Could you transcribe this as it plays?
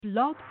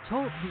Blog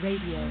Talk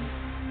Radio.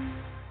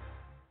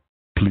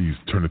 Please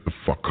turn it the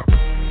fuck up.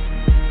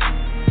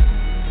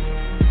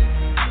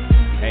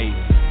 Hey.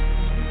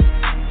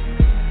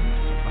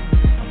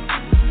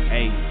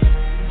 Hey.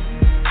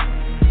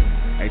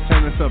 Hey,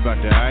 turn this up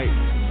out there, alright?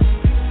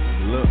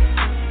 Look,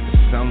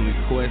 it's only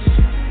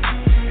question.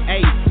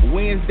 Hey,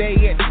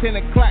 Wednesday at 10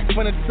 o'clock,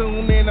 finna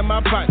tune in to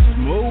my box.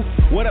 Smooth.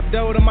 What up,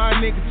 though, to my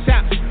nigga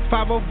Cchopz?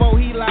 504,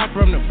 he live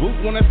from the booth.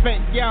 Wanna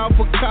thank y'all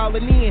for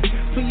calling in.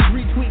 Please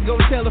retweet, go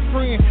tell a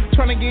friend.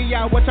 Tryna give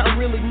y'all what y'all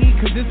really need,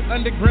 cause this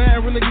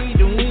underground really need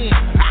to win.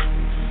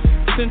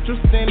 Central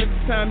Standard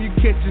Time, you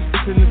catch us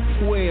to the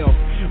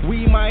 12.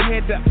 We might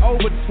head to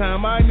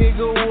overtime, my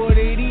nigga, what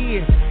it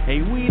is.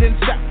 Hey, we done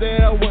chopped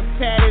that over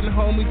tatted,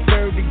 homie,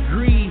 third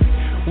degree.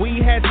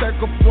 We had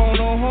circle phone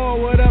on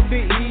horn, what up,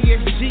 the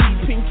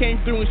ESG? Pink came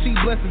through and she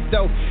blessed us,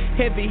 though.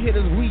 Heavy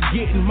hitters, we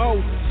getting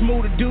more.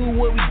 Smooththadude,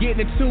 what we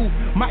getting it to?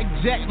 Mike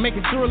Jack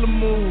making thriller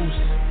moves.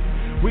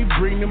 We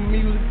bring the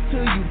music to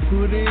you,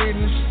 put it in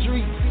the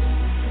streets.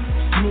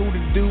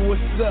 Smooththadude,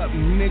 what's up,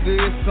 nigga,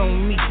 it's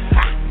on me.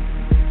 Ha!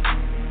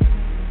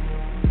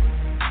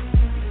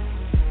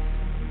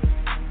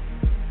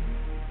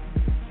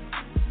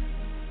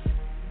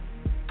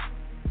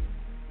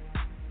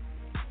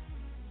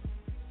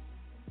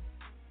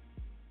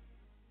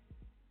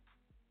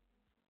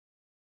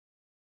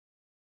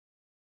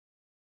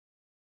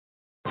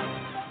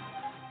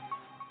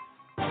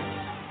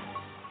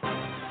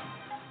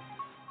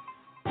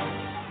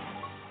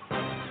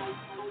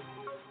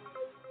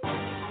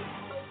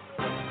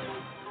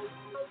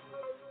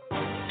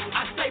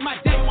 My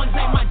day ones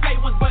ain't my day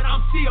ones, but I'm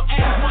still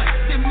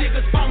A1. Them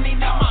niggas phony,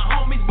 not my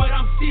homies, but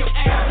I'm still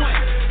A1.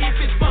 If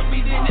it's fuck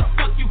me, then it's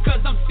fuck you, cause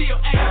I'm still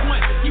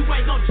A1. You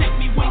ain't gon' check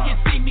me when you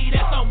see me,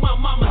 that's on my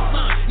mama's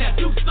son. Now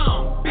do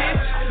some, bitch.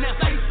 Now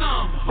say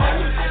some, ho.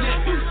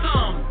 Now do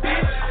some,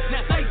 bitch.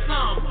 Now say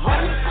some, ho.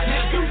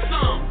 Now do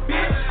some,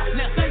 bitch.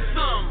 Now say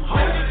some, ho.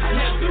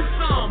 Now do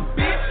some,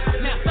 bitch.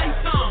 Now say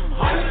some,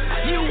 ho.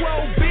 You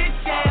old bitch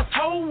ass,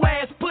 hoe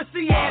ass,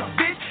 pussy ass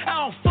bitch.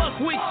 I don't fuck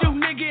with you,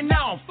 nigga, and I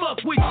don't fuck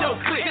with your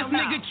clip. This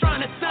nigga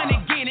tryna stun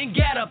again and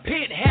got a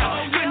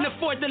penthouse. Couldn't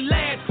afford the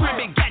last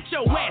crib and got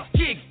your ass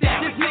kicked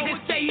out. This nigga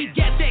say he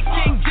got that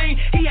king jean,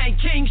 he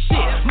ain't king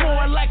shit.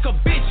 More like a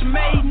bitch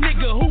made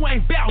nigga who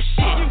ain't bout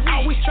shit.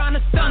 Always tryna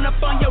stun up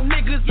on your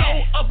niggas,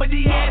 old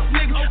uppity ass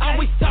nigga.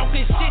 Always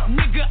talking shit,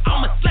 nigga,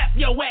 I'ma slap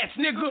your ass,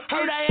 nigga.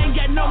 Heard I ain't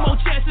got no more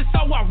chances,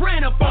 so I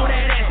ran up on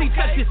that ass. He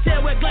touched his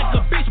tail like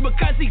a bitch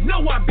because he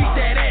know I beat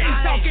that ass. He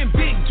talking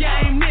big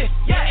game this,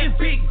 yeah, it's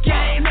big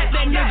game that.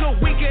 That nigga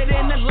weaker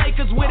than the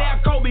Lakers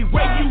without Kobe.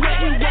 Where you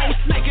at? You ain't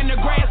snake in the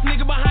grass,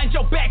 nigga, behind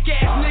your back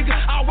ass, nigga.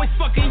 Always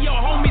fucking your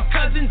homies,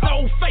 cousins,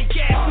 old fake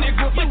ass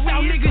nigga. But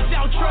y'all niggas,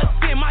 y'all trust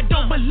him, I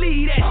don't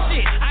believe that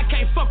shit. I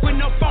can't fuck with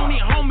no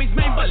phony homies,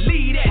 man,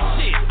 believe that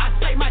shit. I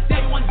say my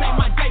day ones ain't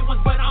my day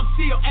ones, but I'm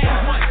still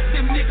A1.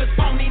 Them niggas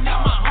phony,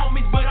 not my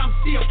homies, but I'm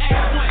still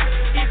A1.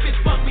 If it's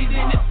fuck me,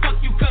 then it's fuck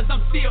you, cause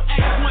I'm still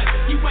A1.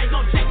 You ain't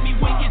gon' check me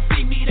when you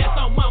see me, that's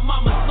on my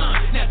mama's son.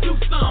 Now do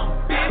some,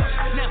 bitch.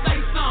 Now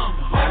say some,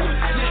 ho.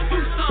 Now do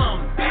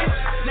some, bitch.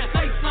 Now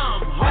say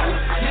some, ho.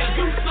 Now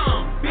do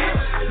some, bitch.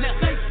 Now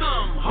say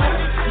some, ho.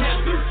 Now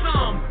do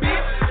some,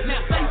 bitch.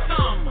 Now say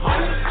some, ho.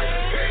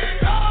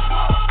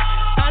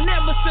 I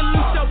never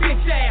salute your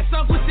bitch ass.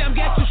 Uncle Sam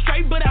got you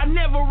straight, but I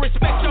never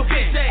respect your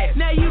bitch ass.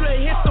 Now you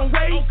done hit some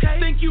weight,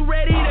 think you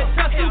ready to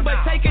tussle,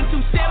 but taking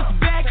 2 steps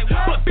back.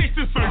 But bitch,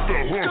 this ain't the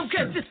hustle. Come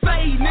catch this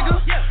fade,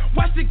 nigga.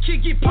 Watch the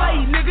kid get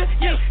played, nigga.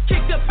 Yeah,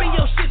 kicked up in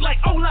your shit like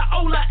Ola,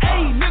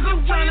 ayy,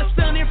 nigga. Tryna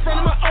stun in front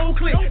of my old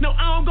clip. No,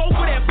 I don't go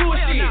for that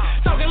bullshit.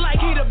 Talking like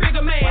he the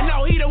bigger man.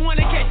 No, he the one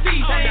that catch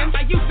these hands.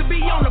 I used to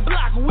be on the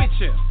block with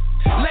you.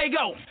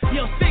 Lego,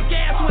 your sick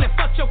ass when it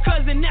fucked your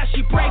cousin, now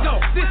she prego.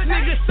 This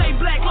nigga say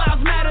Black Lives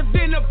Matter,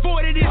 then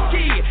aborted his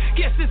kid.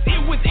 Guess it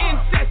was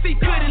incest, he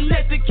couldn't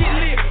let the kid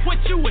live.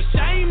 What, you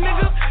ashamed,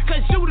 nigga?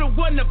 Cause you the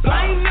one to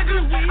blame, nigga.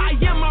 I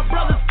am my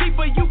brother's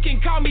keeper, you can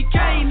call me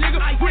Kane,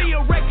 nigga.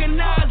 Real,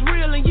 recognize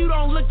real, and you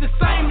don't look the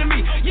same to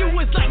me. You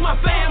was like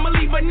my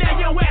family, but now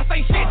your ass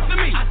ain't shit to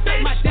me. I say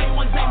my day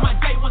ones ain't my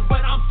day ones,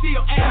 but I'm still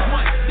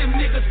A1. Them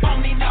niggas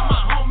phony, not my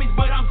homies,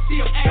 but I'm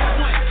still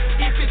A1.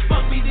 If it's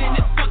fuck me, then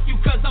it's fuck you,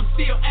 cause I'm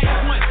still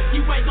A1.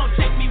 You ain't gon'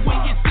 check me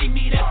when you see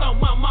me, that's on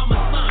my mama's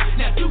son.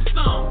 Now do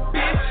some,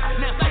 bitch.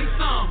 Now say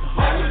some,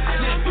 ho.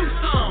 Now do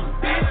some,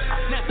 bitch.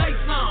 Now say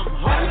some,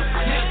 ho.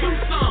 Now do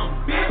some,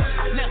 bitch.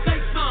 Now say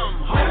some,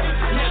 ho.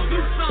 Now do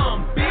some,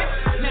 bitch.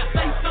 Now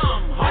say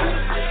some, ho.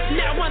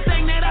 Now one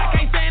thing that I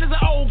can't stand is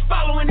an old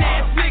following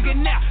ass nigga.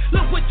 Now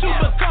look what you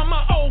become,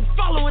 an old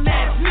following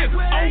ass nigga.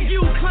 Oh,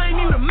 you claim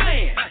you the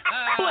man,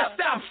 but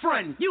stop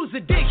frontin', you's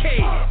a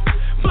dickhead.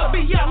 But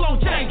be y'all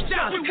on James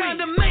Johnson, what kind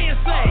of man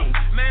say?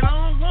 Man, I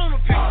don't wanna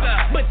pick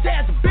sides, but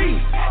that's beef.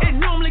 It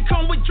normally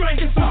come with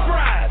drinking some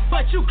fries.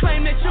 But you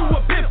claim that you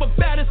a pimp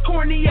about as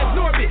corny as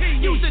Norbit.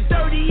 You's a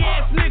dirty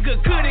ass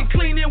nigga, couldn't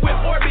clean it with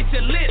Orbit,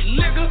 you lit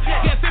nigga.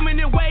 Got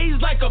feminine ways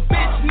like a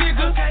bitch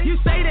nigga. You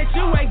say that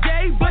you ain't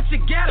gay, but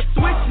you gotta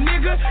switch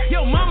nigga.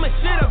 Your mama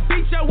should've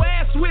beat your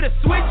ass with a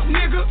switch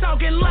nigga.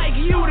 Talking like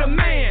you the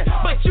man,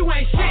 but you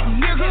ain't shit,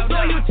 nigga.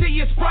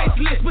 Loyalty is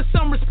priceless, put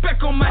some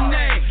respect on my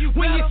name.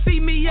 When you see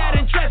me out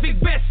in traffic,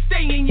 best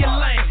stay in your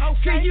lane.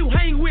 See you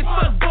hang with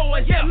fuck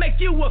boys, yeah, make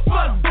you a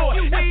fuck boy.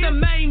 That's the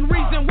main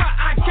reason why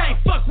I can't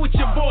fuck with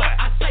your boy.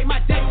 I say my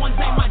day ones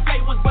ain't my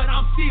day ones, but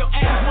I'm still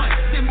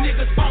A1. Them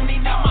niggas phony,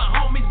 not my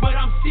homies, but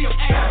I'm still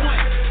A1.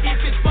 If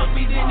it's fuck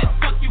me, then it's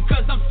fuck you,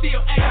 cause I'm still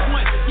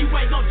A1. You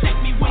ain't gon'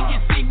 check me when you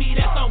see me,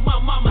 that's on my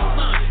mama's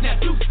son. Now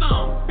do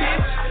some,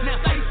 bitch.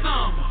 Now say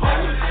some, ho.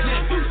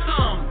 Now do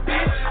some,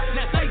 bitch.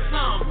 Now say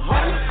some,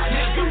 ho.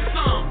 Now do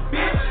some,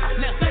 bitch.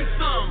 Now say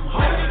some,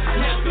 ho.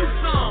 Now do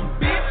some,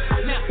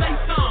 bitch. Now say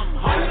some,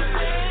 ho.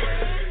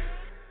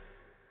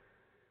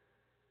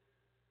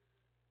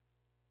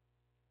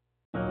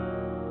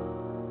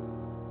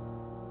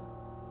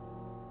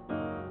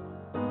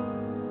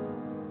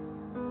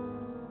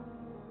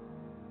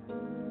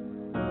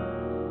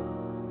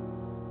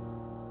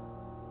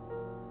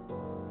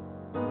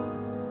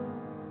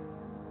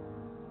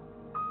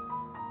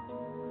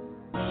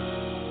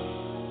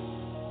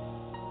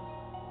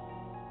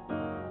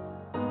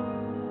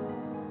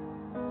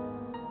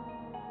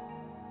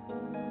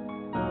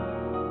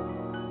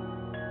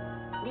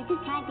 This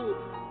is Ty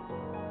Beats.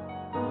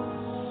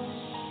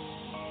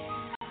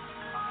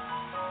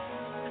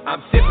 I'm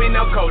sipping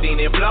on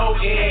codeine and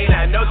floating.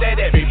 I know that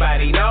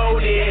everybody know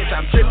this.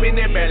 I'm tripping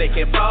and barely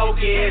can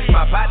focus.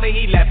 My partner,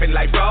 he laughing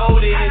like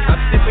rodents. I'm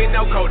sipping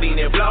on codeine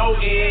and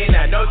floating.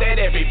 I know that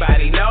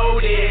everybody know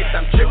this.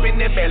 I'm tripping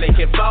and barely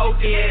can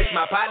focus.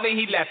 My partner,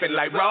 he laughing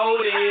like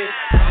rodents.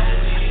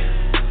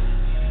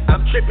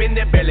 I'm tripping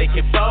and barely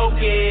can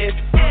focus.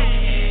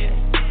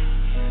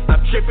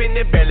 I'm tripping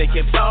and barely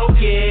can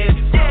focus.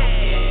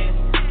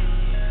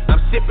 I'm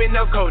sipping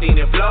on codeine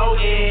and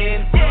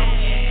floating.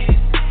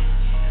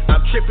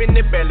 I'm tripping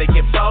and barely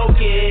can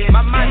focus.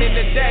 My mind in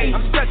the day,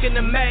 I'm stuck in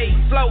the maze,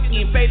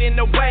 floating, fading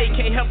away.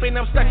 Can't help it,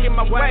 I'm stuck in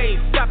my ways.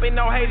 Stopping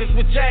on haters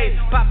with J's,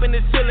 popping the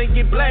ceiling,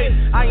 get blazed.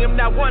 I am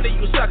not one of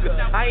you suckers.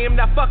 I am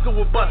not fucking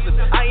with busters.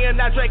 I am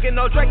not drinking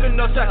no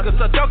suckers.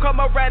 So don't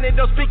come around and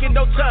don't speak and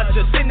don't touch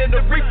us. Sending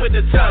the reaper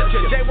to touch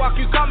us. Jaywalk,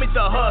 you call me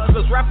the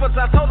hustlers. Rappers,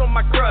 I told them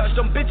my crush.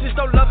 Them bitches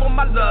don't love on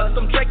my lust.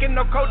 I'm drinking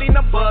no codeine,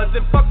 I'm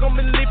buzzing. Fuck them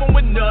and leave them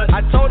with nuts.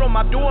 I told them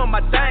I'm doing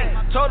my thing.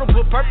 Told them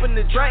put purple in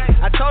the drink.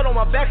 I told them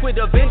I'm back with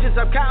a vengeance.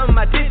 I'm counting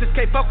my digits.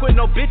 Can't fuck with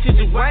no bitches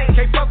you ain't.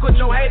 Can't fuck with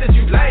no haters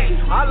you lame.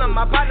 All of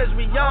my partners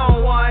we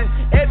on one.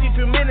 Every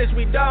few minutes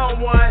we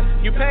down one.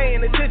 You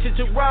paying attention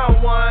to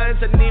wrong ones.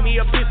 I need me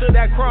a piece of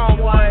that chrome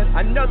one.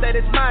 I know that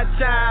it's my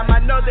time. I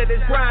know that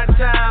it's grind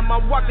time.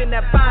 I'm walking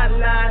that fine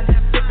line.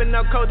 Sipping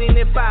on codeine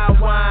and fire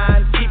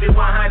wine. Keep it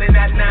 100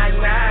 at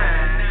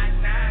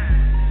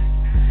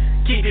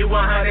 99. Keep it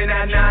 100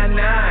 at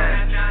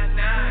 99.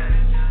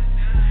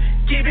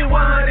 Keep it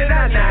 100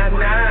 at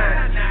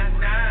 99.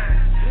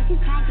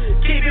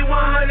 Keep it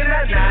 100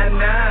 at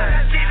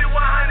 99. Keep it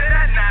 100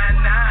 at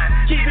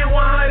 99. Keep it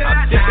 100 at 99.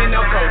 I'm sipping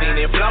on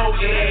codeine and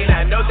floating.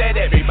 I know that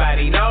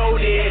everybody know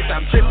this.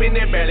 I'm tripping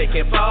and barely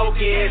can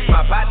focus.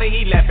 My partner,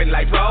 he laughing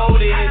like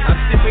rodents. I'm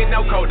sipping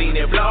on codeine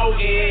and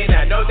floating.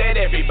 I know that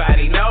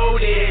everybody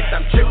know this.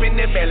 I'm tripping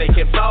and barely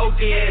can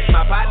focus.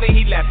 My partner,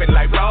 he laughing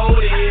like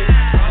rodents.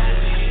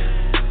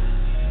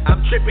 I'm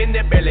tripping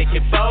and barely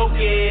can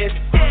focus.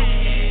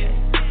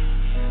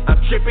 I'm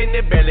tripping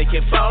and barely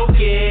can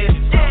focus.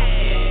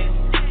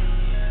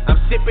 I'm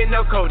sipping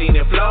on codeine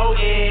and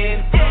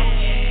floating.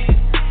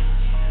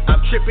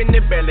 I'm tripping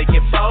and barely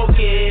can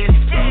focus.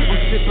 I'm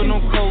sipping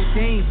on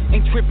codeine,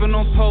 ain't tripping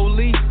on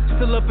police.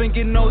 Still up and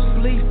get no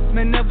sleep.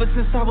 Man, ever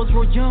since I was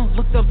real young,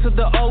 looked up to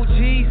the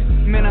OGs.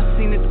 Man, I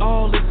seen it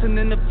all,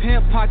 listening to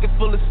Pimp, pocket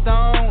full of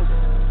stones.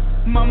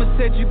 Mama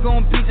said you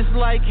gon' be just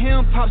like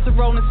him, Pops the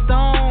Rolling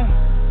Stone.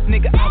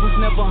 Nigga, I was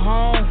never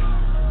home,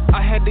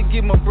 I had to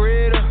get my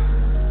bread up.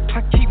 I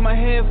keep my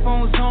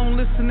headphones on,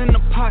 listening to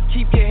Pac,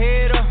 keep your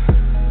head up.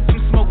 I'm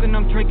smoking,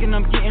 I'm drinking,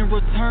 I'm getting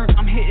returned.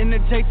 I'm hitting the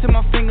J till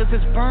my fingers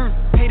is burned.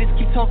 Haters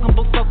keep talking,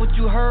 but fuck what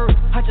you heard.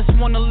 I just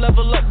wanna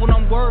level up when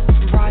I'm worth.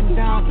 Riding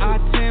down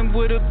I-10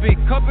 with a big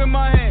cup in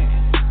my hand.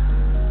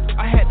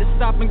 I had to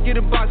stop and get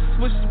a box of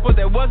switches, but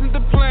that wasn't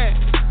the plan.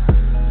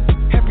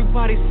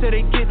 Everybody said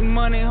they getting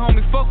money,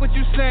 homie, fuck what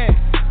you saying.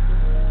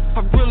 I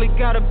really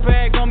got a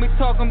bag on me,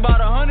 talking about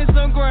 100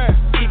 some grand.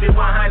 Keep it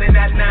 100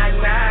 at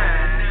 99.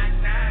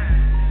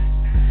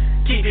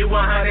 Keep it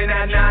 100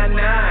 at 99.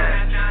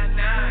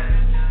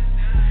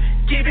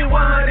 Keep it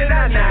 100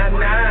 at 99.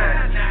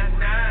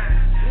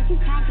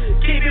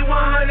 Keep it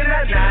 100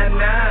 at 99.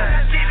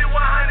 Keep it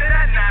 100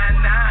 at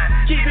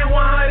 99. Keep it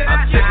 100 at 99.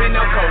 I'm sipping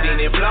on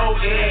codeine and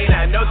floating.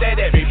 I know that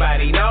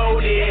everybody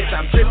know this.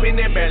 I'm tripping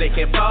and barely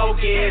can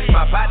focus.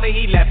 My partner,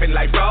 he laughing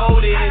like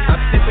rodents. I'm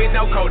sipping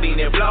on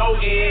codeine and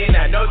floating.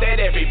 I know that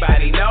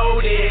everybody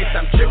know this.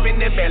 I'm tripping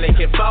and barely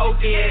can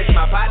focus.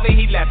 My partner,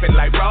 he laughing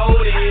like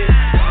rodents.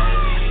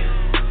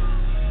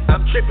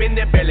 I'm tripping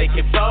and barely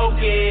can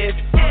focus.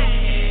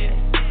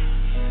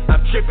 I'm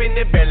tripping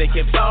and barely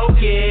can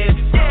focus.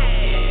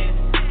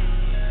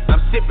 I'm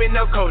sipping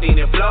on codeine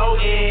and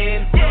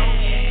floating.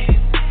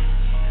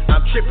 I'm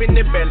I'm tripping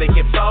and barely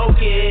get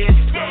focused.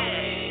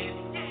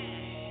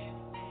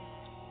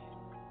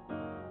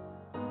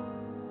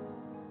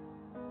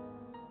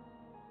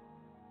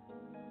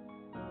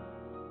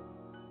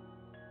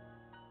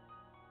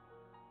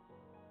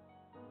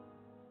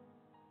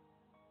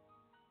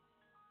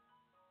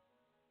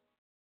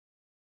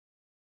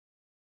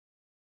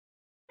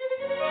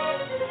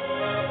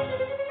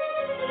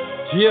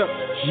 Yep.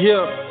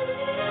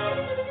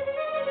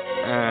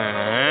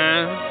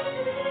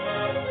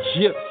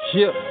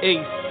 Yep,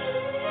 Ace,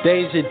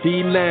 Danger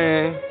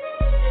D9.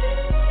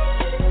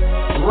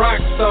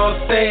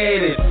 Rockstar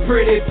status,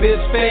 pretty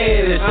bitch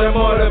fetish. I'm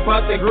all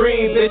about the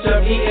green, bitch.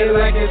 I'm eating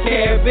like a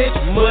cabbage.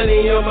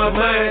 Money on my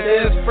mind,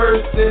 that's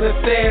first and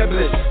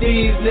established.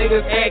 These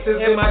niggas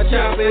actors and my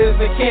chopper is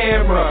the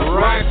camera.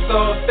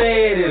 Rockstar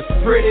status,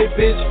 pretty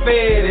bitch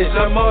fetish.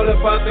 I'm all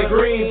about the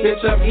green, bitch.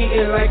 I'm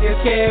eating like a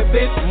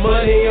cabbage.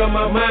 Money on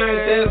my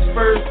mind, that's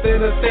first and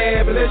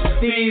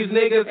established. These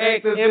niggas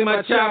actors and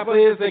my chopper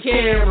is the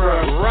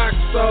camera.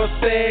 Rockstar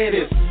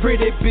status,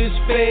 pretty bitch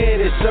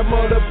fetish. I'm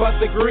all about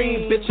the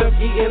green, bitch. I'm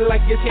eating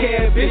like it's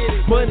cabbage.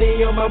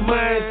 Money on my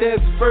mind, that's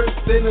first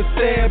and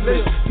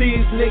established.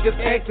 These niggas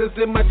actors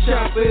and my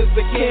chopper is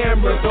the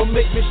camera. Don't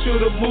make me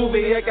shoot a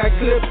movie, I got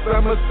clips,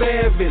 I'm a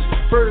savage.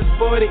 First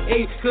 48,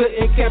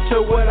 couldn't capture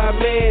what I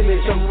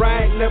managed. I'm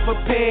riding, never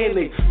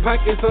panic,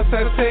 pockets are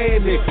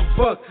satanic.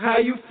 Fuck,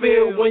 how you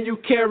feel when you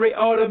carry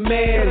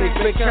automatic?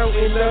 Been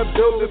counting up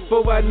dope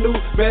before I knew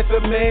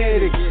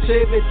mathematics.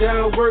 Shaving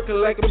down, working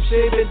like I'm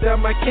shaving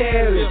down my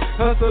callus.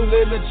 Hustle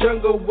in the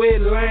jungle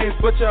with lions,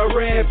 but y'all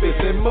rabbits.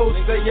 And most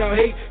of y'all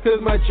hate,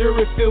 cause my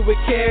jewelry filled with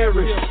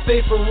carrots.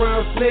 Safe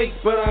around snakes,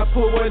 but I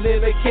put one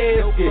in a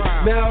casket.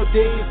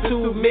 Nowadays,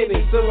 too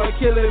many, so I'm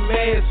killing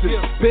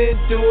masses. Been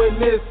doing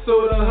this,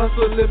 so the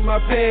hustle is my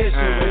passion.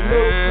 And no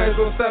plans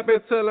gon' stop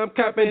until I'm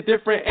copping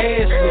different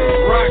ashes.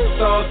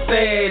 Rockstar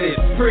status,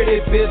 pretty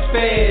bitch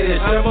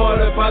fetish. I'm all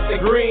about the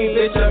green,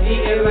 bitch. I'm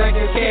eating like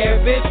a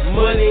cabbage.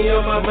 Money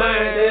on my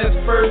mind, that's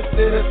first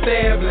and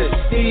established.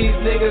 These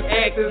niggas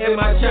actors and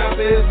my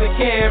chopper is the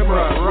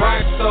camera.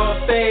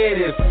 Rockstar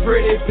status,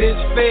 pretty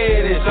bitch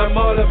fetish. I'm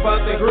all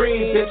about the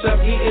green, bitch. I'm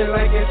eating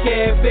like a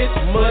cabbage.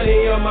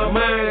 Money on my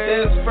mind,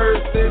 that's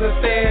first and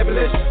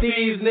established.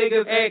 These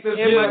niggas actors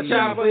and my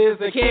chopper is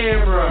the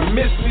camera.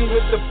 Miss me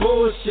with the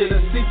bullshit,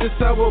 see just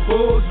how a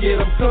bull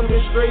get. I'm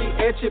coming straight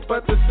at you,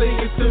 about to sing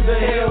it to the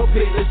hell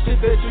pit. The shit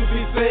that you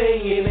be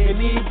saying, and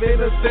even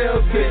a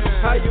sales pit.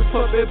 How you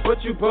pumping,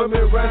 but you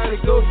bumming right to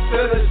go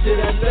sell a shit.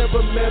 I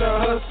never met a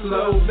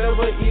hustler,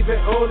 never even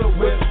own a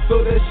whip.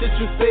 So that shit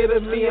you say to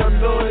me, I'm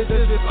knowing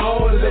this is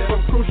all lip.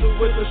 I'm crucial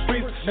with the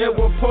streets. At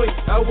one point,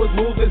 I was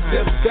moving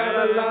zip. Got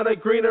a lot of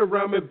green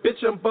around me,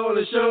 bitch. I'm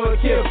ballin' Sean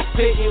Kim.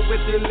 Hating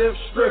with your lip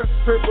strip,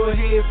 purple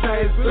heads,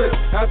 tight slip.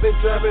 I've been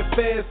driving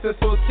fast since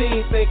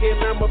 14, thinking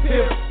I'm a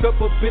pimp.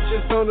 Couple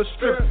bitches on the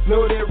strip,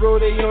 know that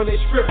road they on their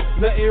script.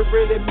 Nothing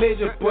really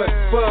major, but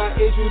for our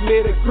age we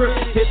made a grip.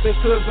 Hit the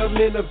clubs, I'm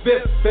in the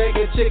VIP. Bag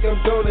a chick, I'm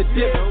gonna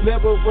dip.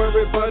 Never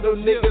worry about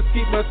them niggas,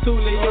 keep my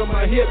toolie on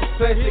my hip.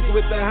 Plastic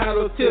with the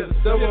hollow tips,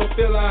 don't wanna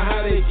feel like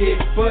how they get.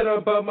 But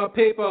about my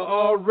paper,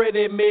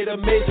 already made a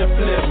major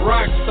flip.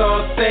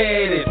 Rockstar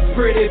status,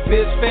 pretty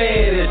bitch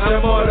fetish.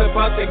 I'm all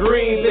about the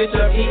green, bitch.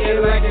 I'm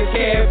eating like a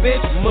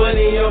cabbage.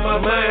 Money on my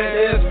mind,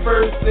 that's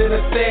first and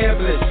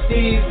established.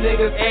 These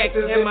niggas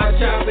actors and my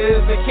chopper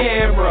is the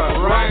camera.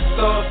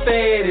 Rockstar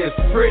status,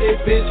 pretty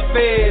bitch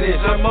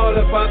fetish. I'm all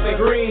about the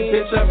green,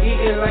 bitch. I'm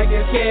eating like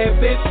a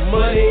cabbage.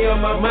 Money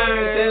on my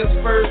mind, that's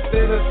first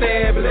and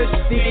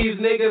established. These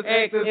niggas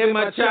actors and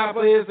my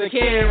chopper is the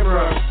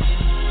camera.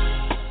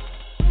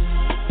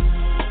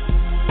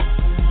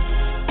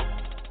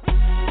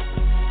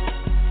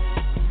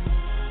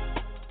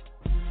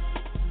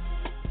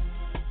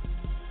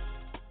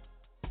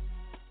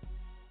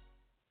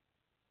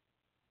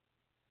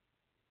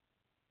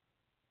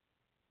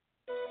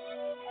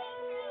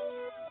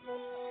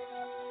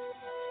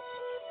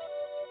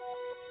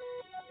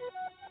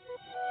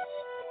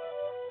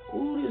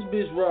 Ooh, this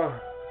bitch raw.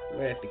 I'm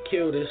gonna have to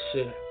kill this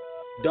shit.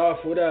 Dolph,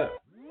 what up?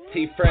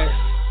 T-Fresh.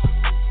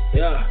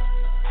 Yeah.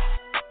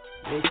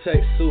 Me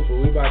take Super,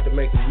 we about to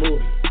make a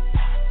movie.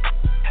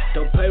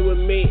 Don't play with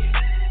me,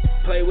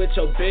 play with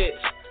your bitch.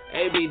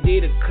 ABD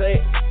the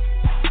click.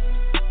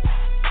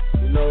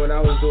 You know when I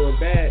was doing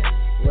bad,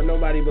 when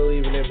nobody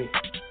believing in me.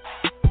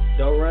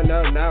 Don't run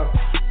up now.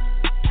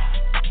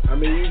 I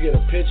mean, you get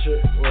a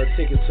picture or a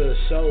ticket to the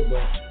show,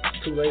 but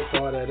it's too late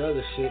for all that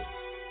other shit.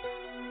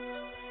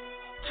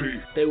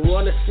 They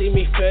wanna see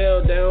me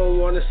fail, they don't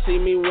wanna see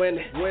me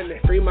winning.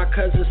 Free my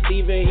cousin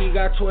Steven, he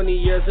got 20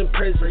 years in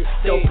prison.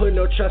 Don't put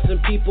no trust in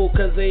people,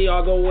 cause they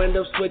all gon' end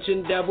up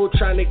switching. Devil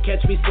trying to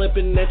catch me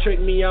slipping, that trick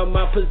me out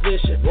my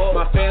position.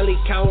 My family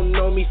counting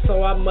on me,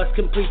 so I must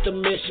complete the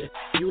mission.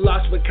 You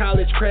lost with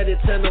college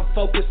credits and I'm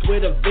focused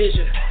with a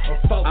vision.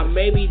 I'm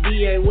ABD,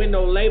 ain't with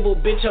no label,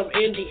 bitch, I'm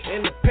indie.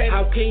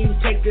 How can you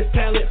take this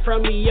talent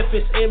from me if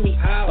it's in me?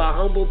 By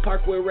Humble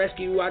Parkway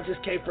Rescue, I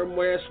just came from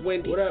where it's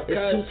windy.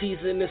 It's 2 T's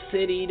in the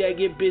city that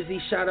get busy,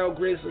 shout out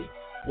Grizzly.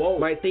 Whoa.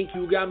 Might think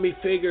you got me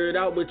figured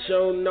out, but you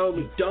don't know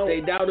me.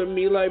 They doubted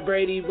me like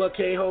Brady, but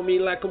can't hold me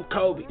like I'm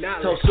Kobe.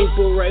 Told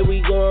Super Ray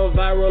we going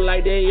viral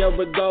like they your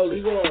Bergoli.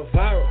 We going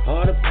viral.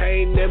 All the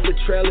pain and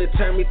betrayal, it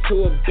turned me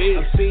to a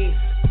beast.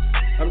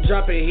 I'm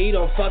dropping heat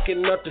on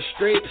fucking up the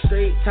street.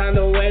 Time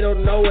to wait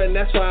on no one,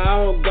 that's why I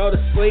don't go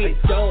to sleep.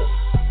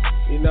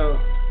 You know,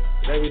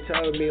 they be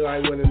telling me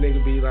like when a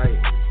nigga be like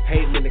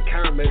hating in the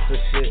comments and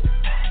shit.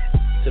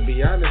 To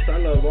be honest, I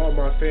love all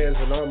my fans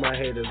and all my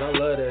haters. I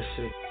love that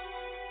shit.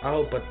 I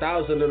hope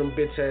 1,000 of them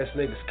bitch ass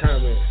niggas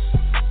comment.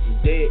 You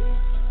dead.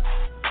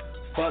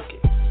 Fuck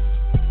it.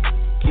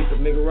 Keep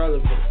a nigga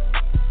relevant.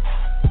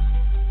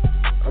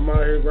 I'm out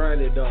here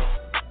grinding though.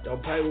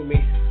 Don't play with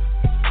me.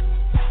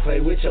 Play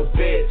with your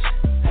bitch.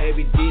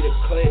 Heavy D the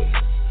click.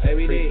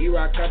 Heavy D.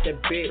 E-Rock out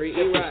that bitch. Free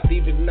E-Rock.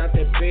 Steven out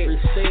that bitch. Free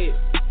Sid.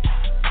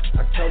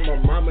 I told my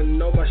mama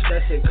no more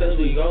stressing cause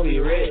we gon' be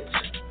rich.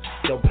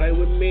 Don't play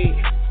with me.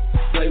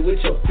 Play with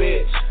your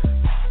bitch.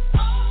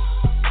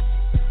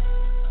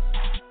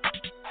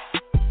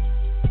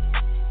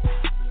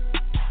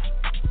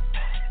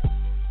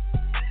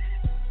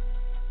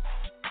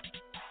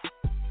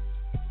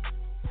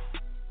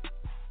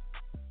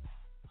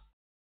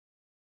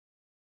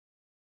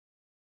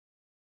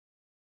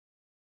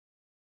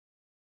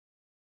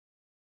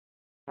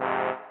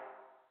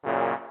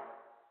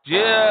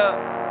 Yeah,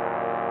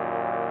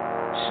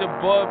 it's your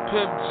boy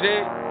Pimp J,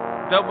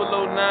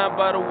 009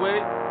 by the way,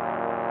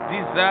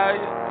 Desire,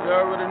 you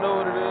already know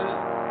what it is.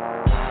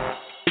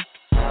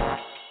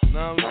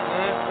 Know what I'm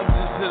saying? I'm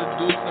just here to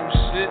do some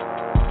shit,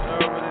 you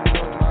already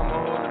know, man, I'ma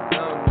hold it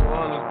down, New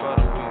Orleans by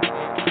the way,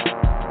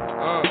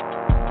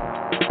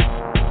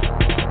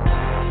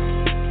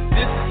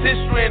 This is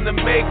history in the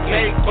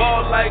making,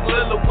 ball like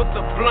Lilla with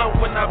the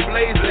blunt when I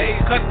blaze it,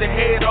 cut the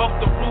head off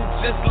the roof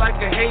just like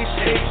a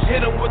Haitian.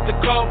 Hit him with the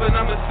carbon,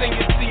 I'ma sing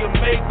it to your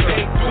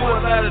maker. Do a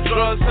lot of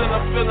drugs and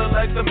I'm feeling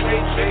like the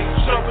Matrix.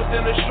 Sharper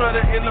than a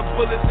shredder and the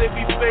bullets they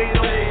be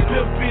fatal.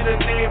 Pimp be the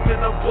name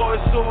and the boy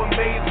so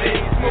amazing.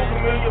 Smoke a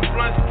million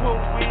blunts, put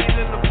weed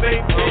in the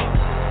vapor.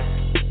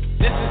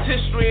 This is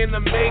history in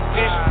the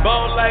making.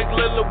 Ball like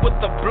Lilla with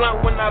the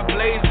blunt when I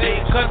blaze it.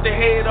 Cut the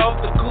head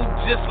off the coupe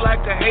just like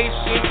a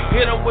Haitian.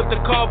 Hit him with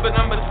the carbon,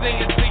 I'ma sing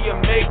it to your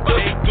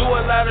maker. Do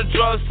a lot of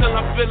drugs till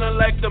I'm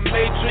feeling like the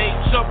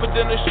Matrix. Sharper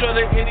than a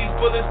shredder and these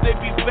bullets they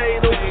be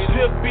fatal.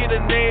 Pimp be the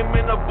name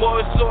and the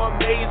boy so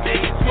amazing.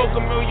 Smoke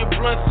a million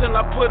blunts till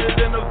I put it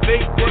in a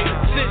vapor.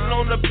 Sitting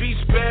on the beach,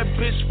 bad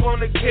bitch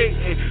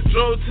fornicating.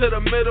 Drove to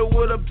the middle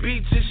of the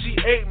beach and she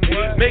ate me.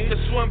 Make her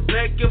swim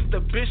back if the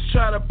bitch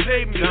try to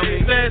pay me.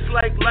 Fast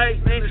like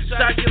lightning,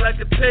 shock you like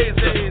a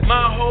taser.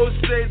 My hoes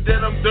say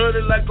that I'm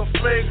dirty like a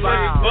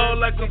fragrance. Ball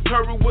like I'm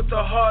Curry with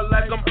a heart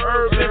like I'm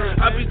Irvin.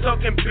 I be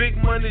talking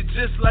big money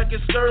just like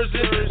it's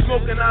Thursday.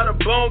 Smoking out a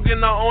bong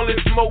and I only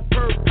smoke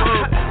purple.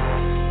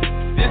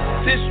 This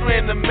is history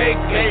in the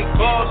making.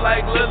 Ball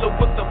like Lilla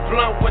with the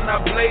blunt when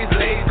I blaze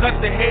it. Cut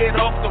the head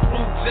off the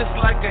roof just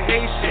like a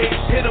Haitian.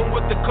 Hit him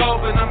with the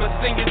carbon, I'ma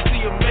sing it to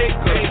your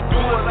maker.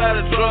 Do a lot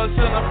of drugs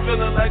and I'm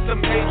feeling like the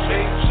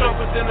Matrix.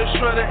 Sharper than a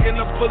shredder and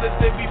the bullets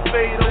they be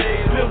fatal.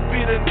 Pimp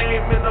be the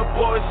name and the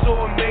boy so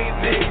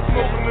amazing.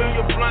 Smoke a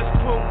million blunts,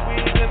 put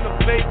weed in the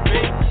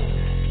vapor.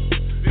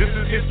 This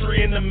is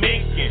history in the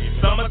making.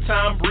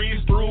 Summertime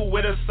breeze through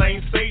with a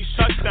sensation.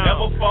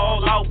 Never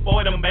fall out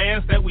for the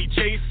mans that we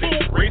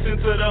chasing. Racing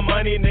to the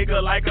money,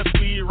 nigga, like a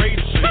speed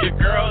racer. Your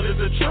girl is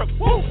a trip,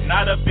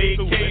 not a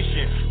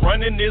vacation.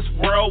 Running this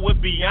world with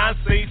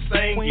Beyonce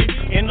singing.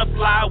 In the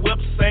fly whip,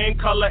 same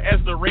color as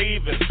the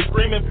Ravens.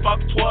 Screaming fuck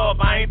 12,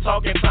 I ain't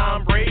talking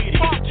Tom Brady.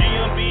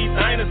 GMB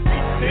Dynasty,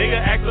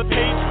 nigga act a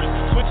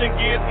Patriot. Switching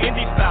gears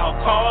indie style,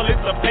 call it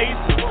the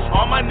Pacers.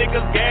 All my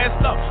niggas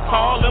gassed up,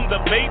 call them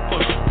the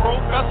Vapors.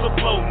 Professor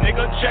Flow,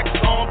 nigga, checks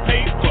on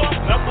paper.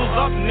 Knuckles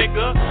up,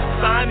 nigga,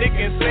 Sonic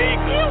and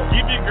Sega.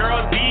 Give your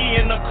girl D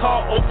in the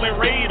car, Oakland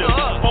Raiders.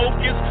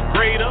 Focus,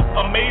 greater,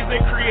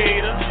 amazing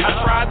creator.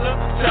 I tried to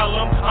tell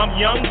them I'm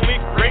young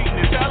with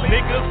greatness.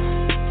 Niggas,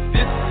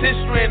 this is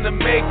history in the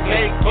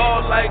making.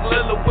 Ball like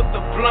Lilla with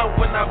the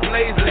blunt when I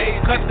blaze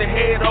it. Cut the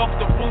head off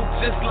the roof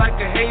just like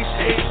a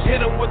Haitian.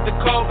 Hit him with the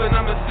carbon,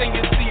 I'ma sing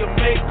it to your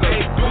maker.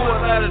 Do a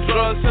lot of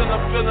drugs and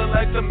I'm feeling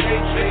like the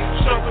Matrix.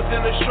 Sharper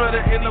than a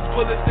shredder and the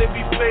bullets they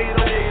be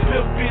fatal.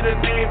 Pimp be the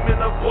name and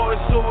the boy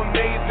so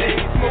amazing.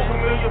 Smoke a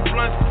million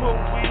blunts, put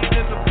weed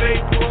in the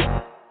vapor.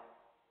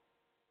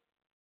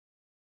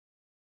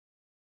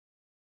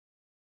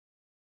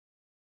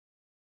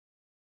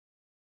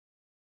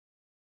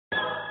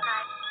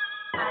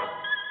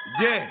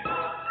 Yeah.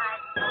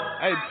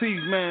 Hey,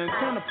 peace, man.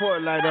 Turn the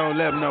port light on,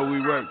 let them know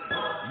we work.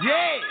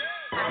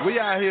 Yeah. We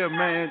out here,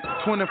 man.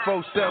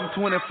 24/7,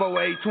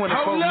 24/8,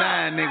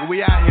 24/9, nigga.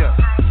 We out here.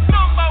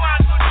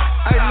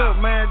 Hey, look,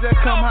 man. Just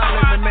come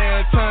holler at me,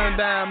 man. Turn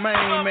down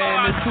main,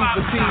 man. This 2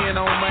 for 10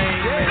 on main,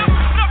 man.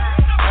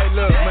 Hey,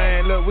 look,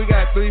 man. Look, we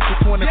got 3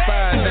 for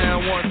 25 now,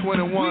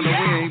 121, and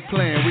we ain't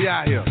playing. We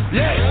out here.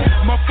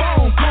 Yeah. My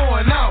phone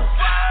going off.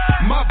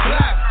 My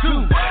block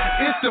too.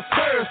 It's the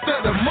first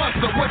of the month,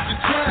 so what you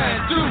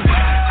trying to do?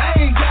 I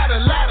ain't got a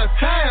lot of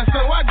time.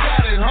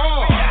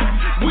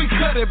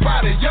 it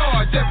by the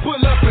yard, just pull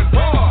up and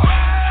park.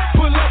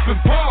 Pull up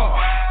and park.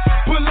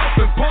 Pull up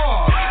and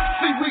park.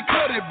 See, we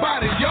cut it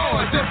by the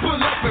yard, just pull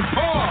up and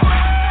park.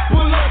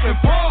 Pull up and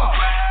park.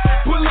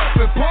 Pull up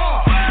and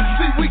park.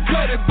 See, we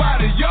cut it by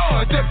the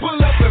yard, just pull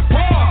up and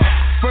park.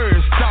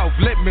 First off,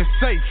 let me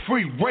say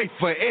free rate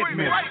for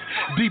Edmonds.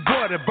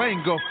 D-boy the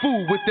banger,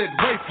 fool with that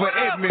rate for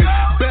Edmonds.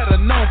 Better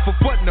known for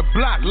putting the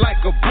block like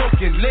a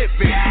broken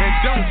living. And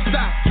don't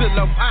stop till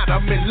I'm out,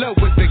 I'm in love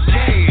with the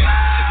gas.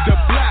 The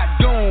block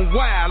going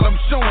wild, I'm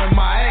showing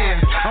my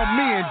ass. I'm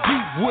in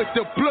deep with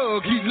the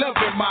plug, he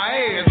loving my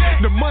ass.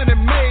 The money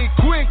made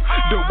quick,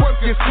 the work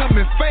is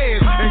coming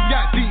fast. And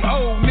got the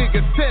old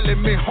niggas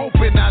telling me,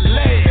 hoping I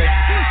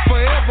last.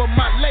 Forever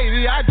my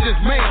lady, I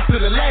just made to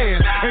the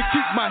last. And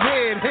keep my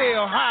head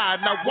held high,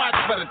 now watch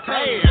for the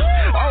task.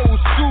 Old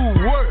school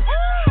work,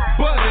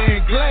 butter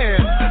and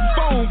glass.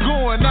 Phone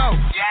going off,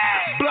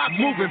 block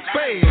moving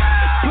fast.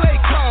 Play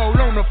call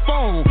on the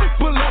phone,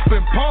 pull up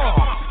and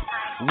park.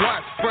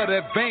 Watch for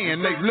that van,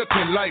 they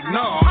looking like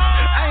nah.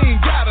 I ain't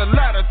got a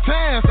lot of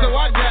time, so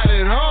I got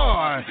it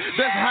hard.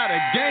 That's how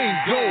the game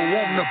go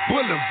on the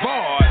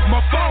boulevard. My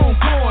phone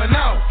going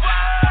out,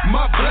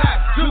 my block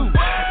too.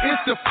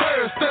 It's the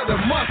first of the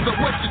month, so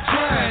what you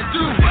trying to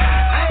do?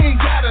 I ain't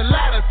got a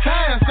lot of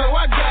time, so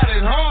I got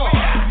it hard.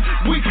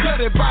 We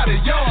cut it by the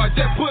yard,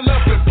 just pull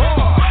up and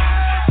park.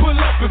 Pull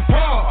up and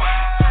park.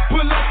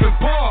 Pull up and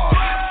park.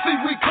 See,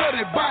 we cut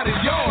it by the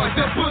yard,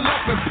 just pull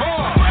up and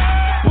park.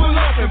 Pull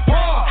up and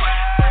park.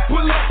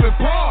 Pull up and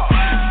park.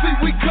 See,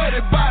 we cut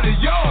it by the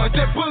yard,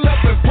 just pull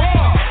up and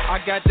park.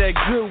 I got that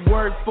good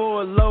work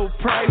for a low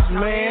price,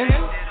 man.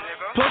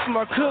 Plus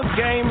my cook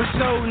game is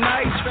so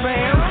nice,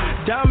 fam.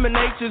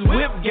 Dominate this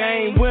whip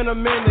game when I'm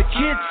in the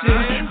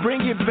kitchen.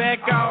 Bring it back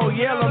all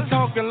yellow, I'm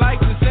talking like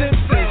the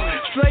Simpsons.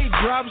 Straight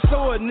drop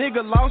so a nigga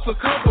lost a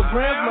couple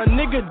grams. My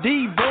nigga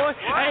D-boy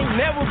ain't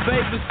never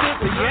babysit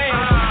the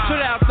yams.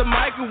 Put out the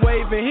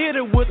microwave and hit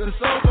it with the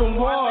soap and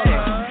water.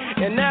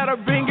 And now I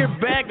bring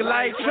it back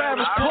like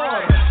Travis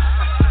Porter.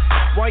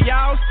 While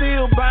y'all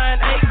still buying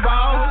 8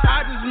 balls,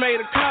 I just made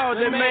a call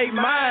that made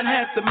mine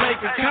have to make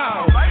a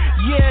call.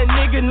 Yeah,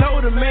 nigga know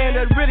the man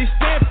that really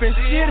steppin'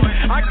 shit.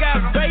 I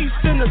got bass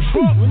in the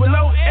trunk with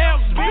no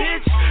amps,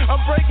 bitch.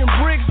 I'm breaking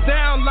bricks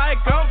down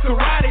like I'm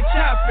karate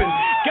chopping.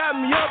 Got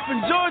me up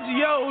in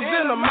Giorgio's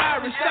and I'm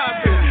Irish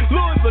shopping.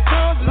 Louis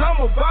Vuittons and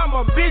I'ma buy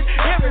my bitch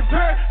every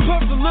pair.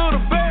 Plus a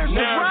little bears to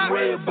rock. Now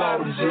red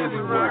bottoms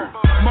everywhere.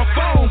 My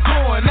phone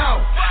going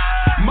out,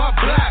 my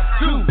block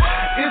too.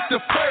 It's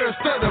the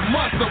first of the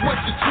month, so what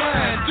you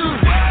trying to do?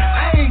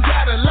 I ain't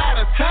got a lot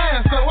of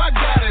time, so I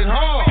got it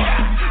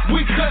hard.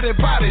 We cut it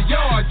by the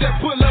yard, just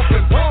pull up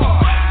and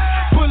park.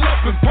 Pull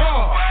up and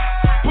park.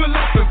 Pull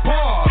up and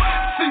park.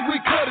 See, we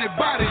cut it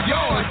by the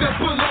yard, just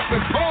pull up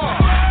and park.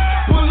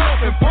 Pull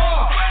up and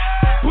park.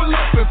 Pull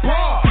up and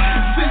park.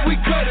 See, we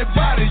cut it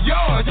by the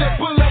yard, just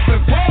pull up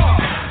and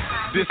park.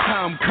 This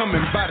time I'm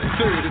coming by the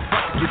third, it's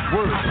about to get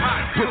worse.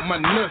 Put my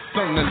nuts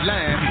on the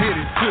line,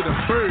 headed to the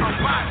bird.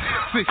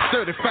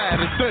 635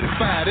 to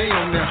 35, they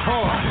on their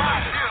hard.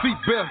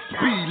 Seatbelt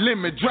speed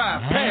limit,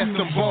 drive past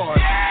them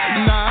bars.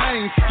 Nah,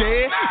 I ain't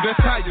scared,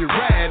 that's how you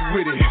ride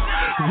with it.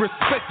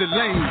 Respect the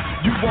lane,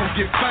 you won't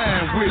get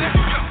fined with it.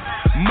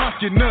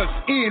 Monkey nuts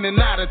in and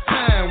out of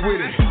time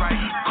with it.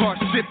 Car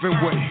shipping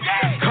way,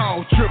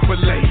 call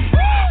AAA.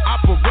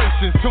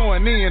 Operations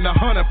towing in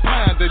 100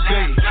 pounds a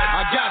day.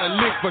 I got a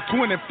lick for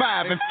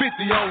 25 and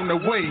 50 on the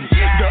way.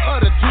 The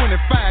other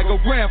 25 go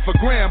gram for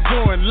gram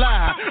going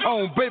live.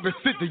 On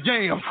babysit the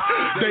yams,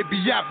 they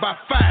be out by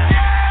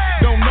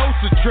 5. Don't know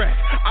subtract,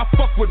 I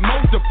fuck with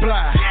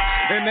multiply.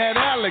 And that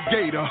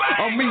alligator,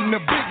 I'm eating the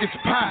biggest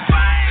pie.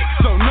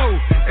 So know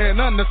and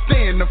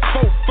understand the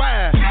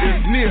 4-5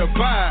 is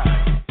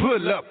nearby.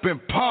 Pull up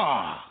and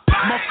park.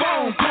 My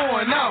phone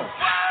going out,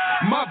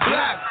 my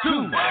block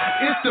too.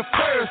 It's the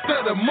first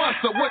of the month,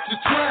 so what you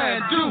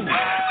trying to do?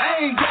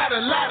 I ain't got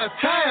a lot of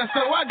time,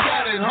 so I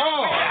got it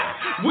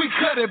hard. We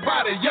cut it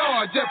by the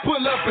yard, just pull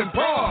up and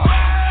park.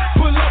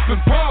 Pull up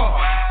and park.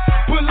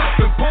 Pull up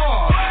and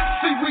park.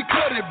 See, we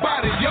cut it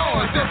by the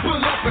yard, just pull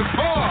up and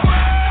park.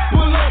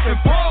 Pull up and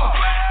park.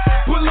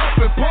 Pull up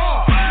and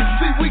park.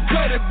 See, we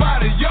cut it by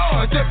the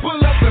yard, just pull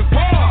up and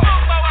park.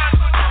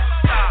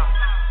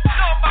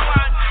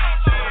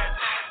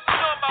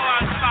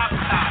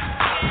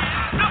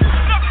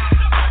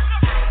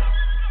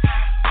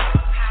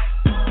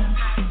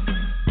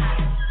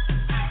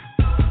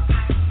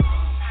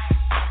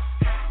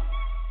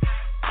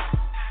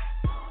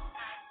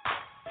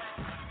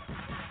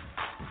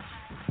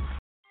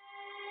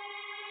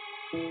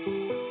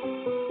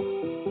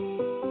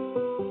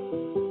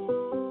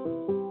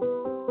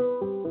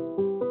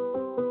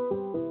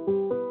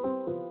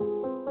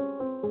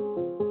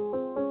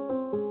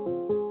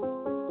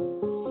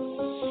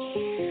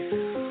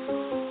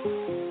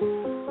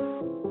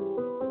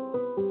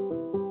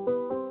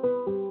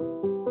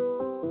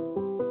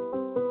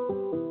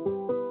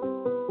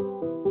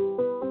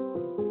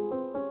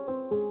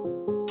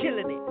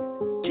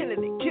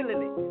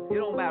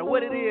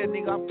 What it is,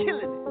 nigga, I'm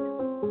killing it.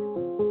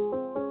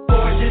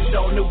 Gorgeous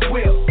on the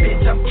wheel,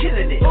 bitch, I'm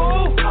killing it.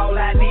 Ooh. All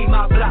I need,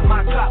 my block,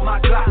 my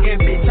clock,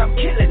 and bitch, I'm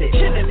killing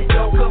it.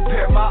 Don't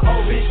compare my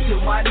old bitch to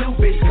my new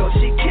bitch, cause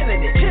she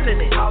killing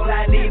it. All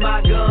I need,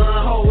 my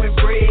gun, hoe and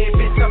bread,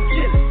 bitch, I'm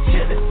killing.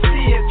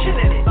 Still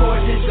killing it.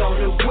 Gorgeous on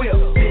the wheel,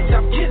 bitch,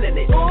 I'm killing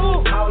it.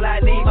 Ooh. All I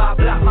need, my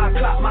block,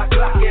 my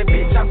clock, and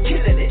bitch, I'm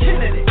killing it.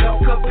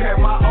 Don't compare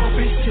my old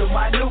bitch to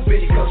my new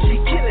bitch, cause she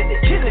killing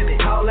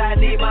it. All I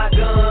need, my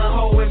gun,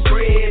 hoe and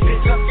bread,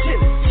 bitch, I'm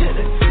killing.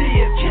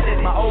 Still killing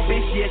it. My old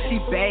bitch, yeah, she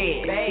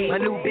bad. My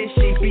new bitch,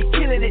 she be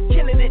killing it.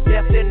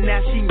 Left her,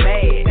 now she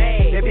mad.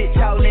 That bitch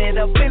all in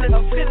her feelings.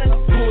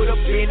 Pulled up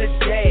in a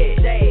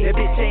jag. That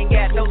bitch ain't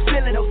got no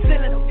ceiling.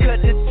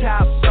 Cut the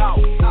top off.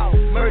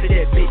 Murder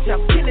that bitch,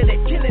 I'm killing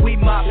it. We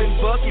mopping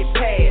bucket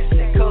pass.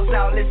 Cause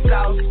all this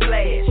sauce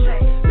splash.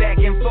 Back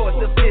and forth,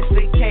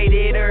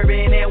 sophisticated,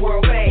 urban and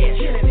world class.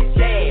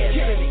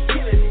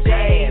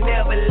 Dad,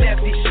 never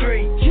left the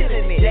street.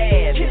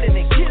 Dad,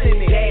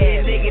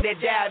 nigga that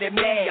doubted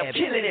me, I'm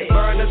killing it.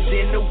 Burners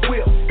in the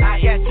whip, I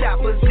got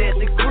choppers at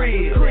the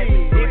crib.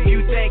 If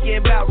you thinking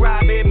about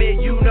robbing me,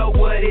 you know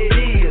what it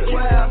is.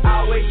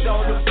 Always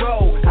on the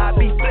road, I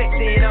be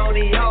flexing on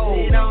the hoe.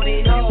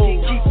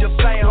 Keep the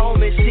flame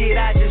home and shit,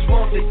 I just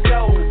want the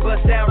dough.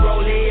 Bust down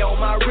rollie on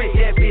my wrist,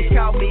 that bitch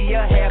called me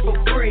a half a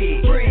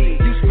brick.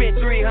 You spent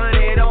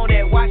 300 on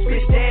that watch,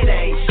 bitch, that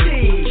ain't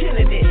shit.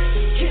 Killing it.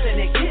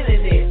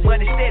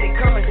 Money steady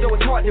coming, so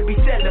it's hard to be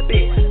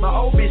celibate. My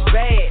old bitch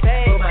bad,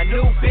 but my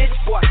new bitch,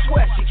 boy, I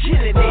swear she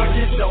killing it.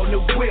 Just on the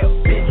wheel,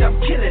 bitch,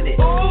 I'm killing it.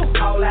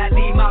 All I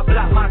need, my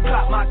block, my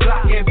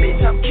clock, and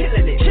bitch, I'm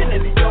killing it.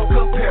 Don't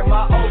compare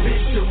my old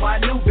bitch to my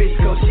new bitch,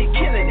 cause she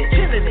killing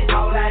it.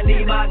 All I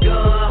need, my gun,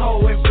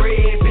 hoe and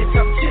bread, bitch,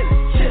 I'm killing.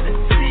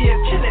 Still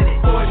killing it.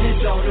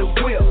 Gorgeous on the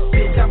wheel,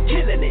 bitch, I'm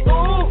killing it.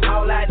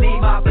 All I need,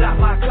 my block,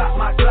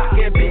 my clock,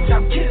 and bitch,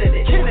 I'm killing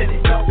it.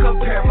 Don't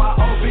compare my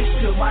old bitch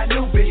to my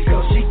new bitch,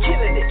 cause she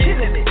killing it.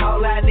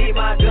 All I need,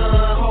 my gun,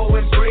 hoe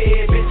and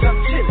bread, bitch, I'm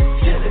killing.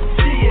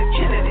 Still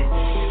killing it.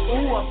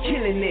 Ooh, I'm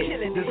killing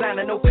it.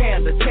 Designer, no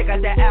panda, check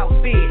out that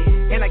outfit.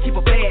 And I keep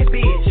a bad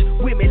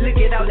bitch. Women, look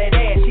at all that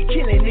ass, she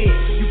killing it.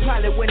 You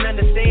probably wouldn't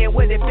understand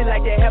what it feel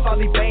like to have all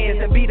these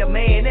bands and be the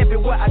man.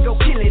 Everywhere I go,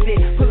 killing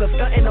it. Pull up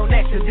stunting on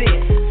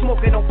accident.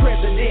 Smoking on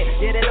president.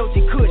 Yeah, that OG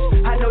Kush.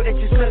 I know that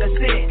you still a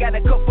sick. Got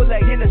a cup full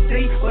of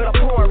Hennessy, but I'm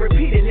pouring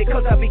repeatedly,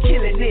 cause I be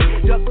killing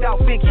it. Ducked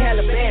out big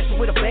Calabash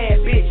with a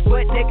bad bitch.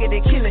 Butt naked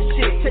and killing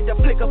shit. Check the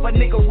flick of a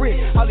nigga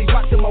wrist. All these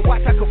rocks in my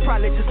watch, I could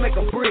probably just make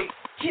a brick.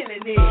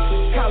 Killing it.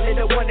 Call it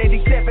a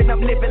 187,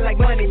 I'm living like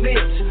Money Mitch.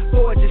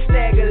 Gorgeous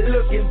stagger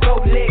looking,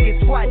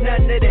 bow-legged, SWAT,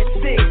 none of that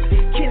sick.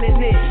 Killing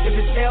it. If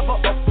it's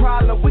ever a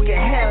problem, we can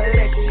handle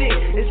that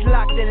shit. It's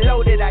locked and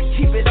loaded, I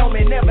keep it on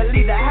me, never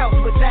leave the house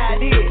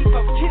without it.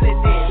 I'm killing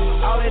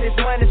it. All of this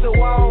money, so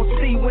I don't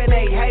see when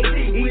they hate.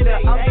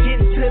 Either I'm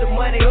getting to the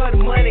money or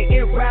the money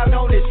in route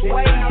on its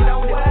way.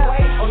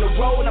 On the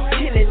road, I'm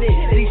killing it.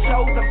 These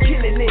shows, I'm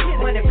killing it.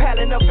 Money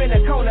piling up in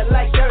the corner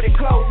like dirty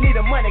clothes. Need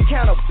a money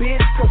counter, bitch,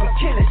 cause I'm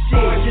killing shit.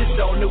 Just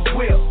on the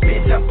wheel,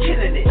 bitch, I'm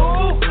killing it.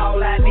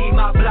 All I need,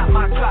 my block,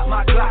 my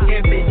clock,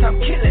 and bitch,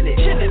 I'm killing it.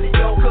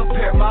 Don't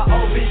compare my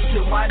old bitch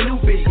to my new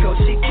bitch, cause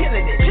she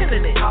killing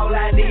it. All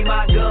I need,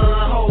 my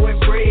gun, hoe and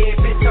bread,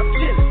 bitch, I'm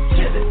killing.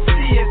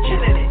 Still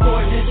killing it.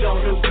 Gorgeous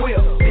on the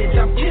wheel, bitch,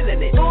 I'm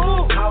killing it.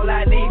 All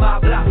I need, my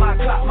block, my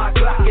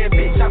clock, and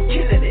bitch, I'm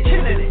killing it.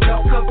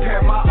 Don't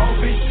compare my old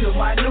bitch to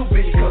my new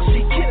bitch, cause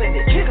she killing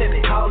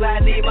it. All I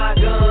need, my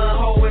gun,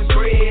 hoe and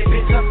bread,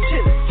 bitch, I'm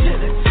killing.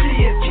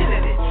 Still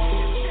killing it.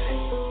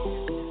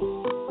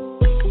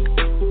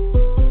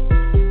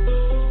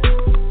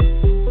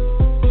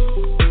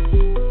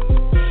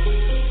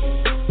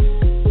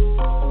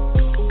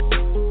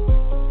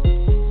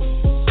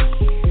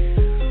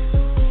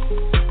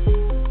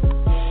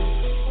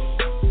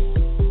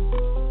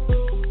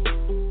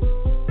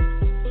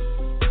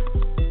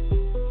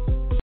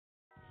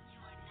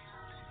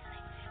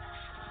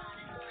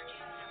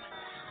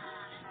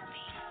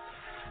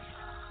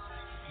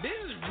 This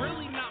is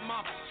really not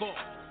my fault,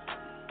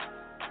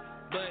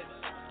 but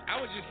I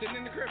was just sitting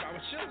in the crib. I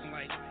was chilling,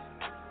 like,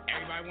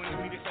 everybody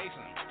wanted me to say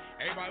something.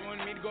 Everybody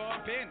wanted me to go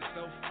off panda,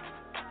 so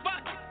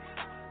fuck it.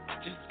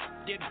 Just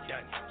get it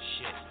done.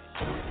 Shit.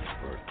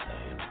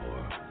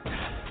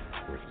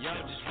 Y'all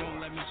just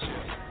won't let me chill.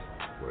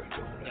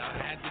 Y'all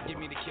had to give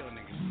me the kill,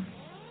 nigga.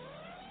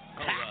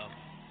 Oh well.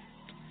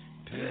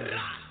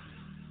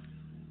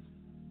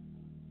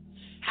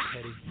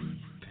 Petty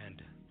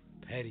panda.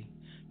 Petty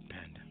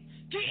panda.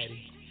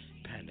 Petty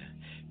panda.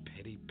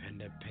 Petty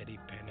panda. Petty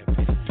panda.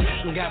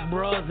 Petty. Got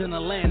bras in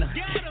Atlanta,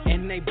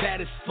 and they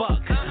bad as fuck.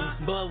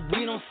 But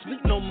we don't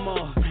speak no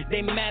more.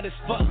 They mad as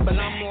fuck, but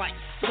I'm like,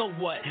 so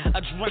what?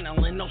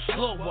 Adrenaline, no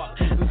slow up.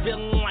 I'm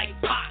feeling like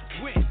Pac.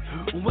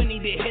 We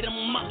need to hit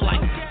 'em up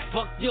like,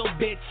 fuck your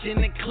bitch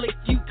in the click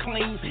you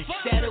claim.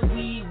 Shadow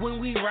weed when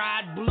we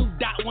ride, blue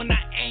dot when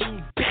I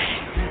aim.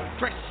 Bang,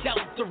 fresh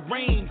out the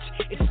range,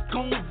 it's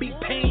gonna be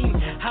pain.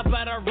 How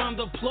about a round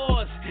of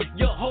applause?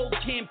 Your whole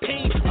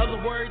campaign.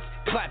 Other words,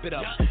 clap it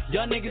up.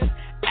 Y'all niggas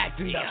act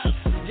loosened up.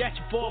 Got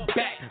you fall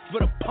back for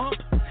the pump.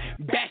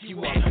 Back you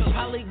up.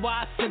 Probably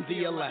why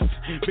Cynthia left.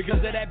 Because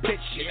of that bitch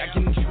shit. I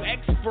can do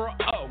X for a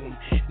O.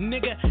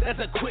 Nigga, that's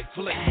a quick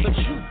flip. But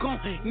you gon'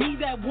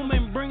 need that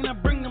woman, bring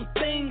them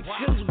things.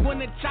 Cause when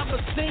the chopper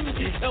sings,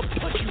 they'll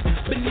put you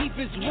beneath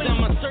his wings.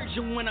 I'm a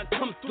surgeon when I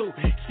come through.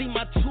 See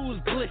my tools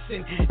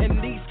glisten.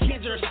 And these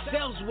cancer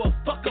cells will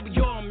fuck up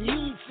your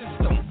immune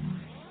system.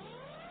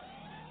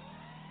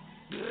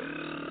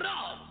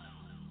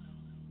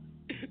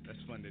 That's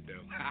fun to do.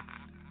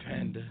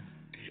 Panda.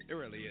 It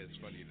really is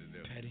funny to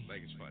do. Petty.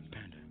 Like it's fun.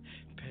 Panda.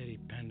 Petty,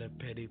 panda,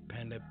 petty,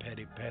 panda,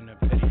 petty, panda,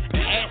 petty.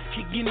 Ass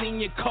kicking in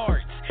your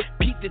cards.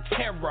 Pete the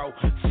Tarot.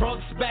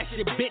 Frog smash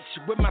your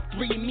bitch with my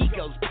three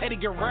amigos. Petty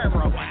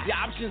Guerrero. Your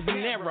options are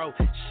narrow.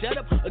 Shut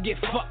up or get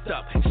fucked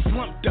up.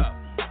 Slumped up.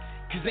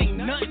 Cause ain't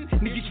nothing to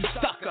get you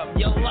stuck up.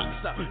 Your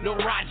luck's up. No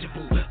Roger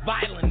Boo.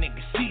 Violent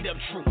niggas. Seed up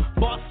true.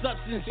 Boss up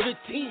since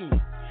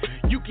 15.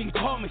 You can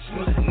call me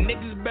smooth.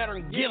 Niggas better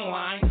get in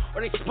line,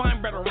 or they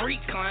spine better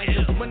recline.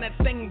 Cause when that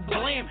thing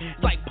blam,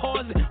 it's like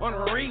pausing on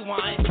a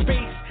rewind.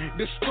 Face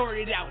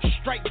distorted out,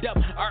 striped up,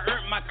 I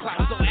earned my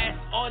clout. So ask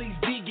all these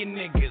vegan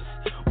niggas,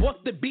 what's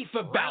the beef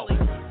about?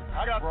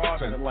 I got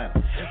frogs in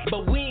Atlanta.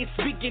 But we ain't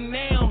speaking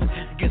now,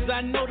 cause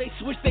I know they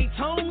switch their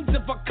tones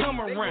if I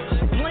come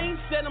around. Plain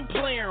said I'm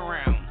playing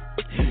around.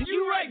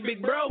 You right,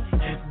 big bro.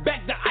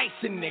 Back to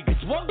icing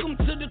niggas. Welcome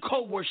to the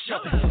Cold War show.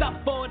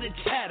 Stop all the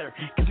chatter,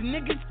 cause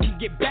niggas can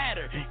get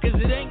better. Cause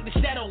it ain't the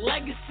Shadow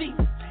legacy.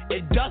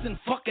 It doesn't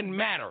fucking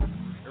matter.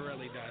 It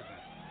really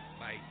doesn't.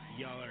 Like,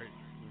 y'all are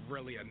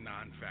really a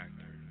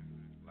non-factor.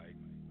 Like,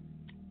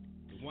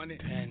 this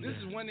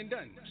is one and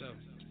done. So,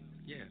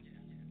 yeah.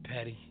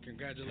 Petty.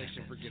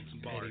 Congratulations for getting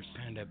some bars.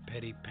 Panda,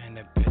 petty,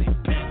 panda, petty,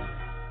 panda.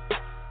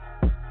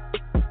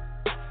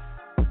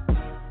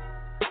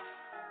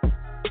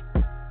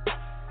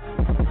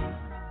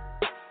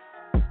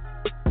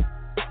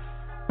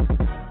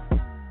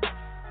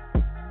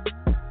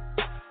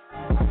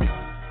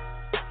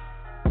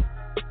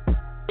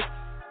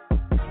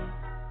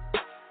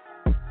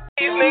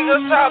 These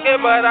niggas talking,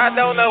 but I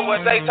don't know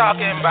what they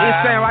talking about.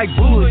 It sound like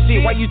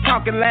bullshit. Why you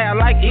talking loud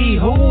like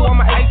E-Who?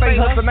 I'm a A-Face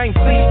hustler named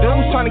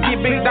C-Dude. Trying to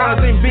get big dollars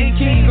and big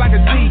keys like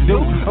a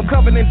G-Dude. I'm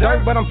covered in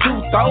dirt, but I'm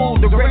too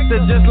old. Director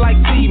just like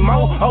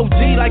T-Mo.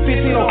 OG like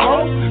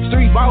 1504.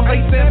 Street Boss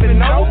 870.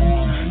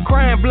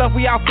 Crying bluff,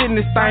 we out in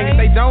this thing. If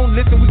they don't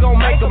listen, we gon'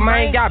 make them,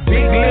 man. Got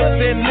big lips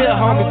and little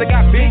homies. They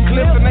got big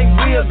clips and they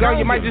real gun.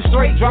 You might just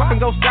straight drop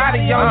and go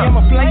Scotty on you. I'm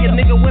a player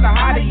nigga with a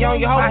hottie on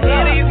you. I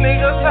hear these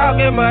niggas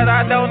talking, but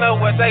I don't know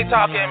what they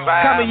talking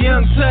about. Call me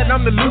Young Sutton,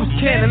 I'm the loose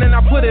cannon, and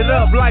I put it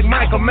up like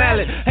Michael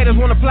Mallet. Haters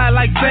wanna fly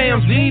like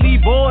Sam G.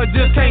 These boys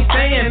just can't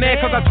stand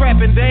that, cause I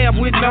trap and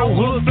dab with no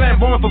hook.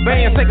 Flamboyant for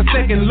bands, take a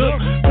second look.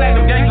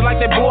 Platinum gangster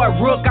like that boy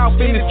Rook. Out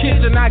in the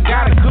kitchen, I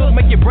gotta cook.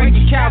 Make you break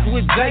your couch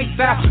with J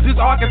South. This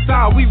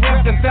Arkansas, we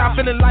reconcile,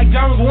 feeling like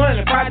Jones 1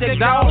 and Project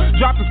Dog.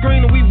 Drop the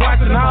screen and we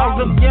watching all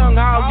them young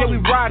hogs. Yeah, we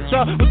rock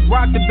up with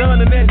Rock the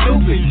Dunn and that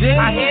doofy. Yeah.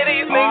 I hear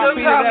these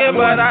niggas talking,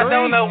 but I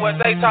don't know what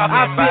they talking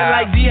about. I feel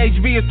like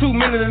DHB is 2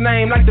 minutes of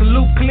name, like the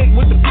Luke Click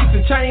with the piece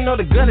and chain or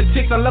the gutter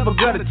chicks. I love a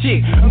gutter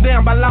chick. I'm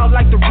down by law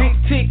like the Rick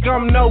Tick.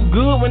 I'm no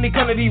good when it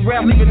come to these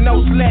raps, leaving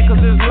no slack, cause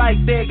it's like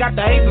that. Got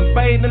the ace of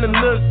spades and the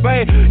little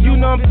spade. You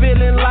know I'm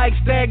feeling like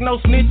Stag, no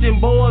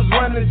snitching. Boys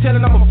running,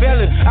 telling I'm a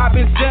felon. I've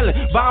been selling,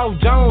 Bob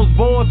Jones,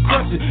 boys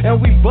crushing,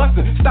 and we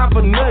bustin', stop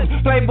for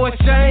nothing. Playboy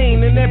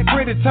Shane and that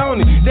pretty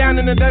Tony. Down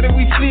in the dirty,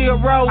 we still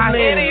rollin'. I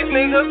hear these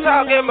niggas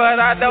talking, but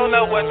I don't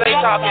know what they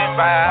talking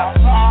about.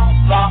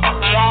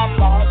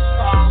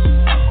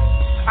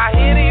 I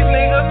hear these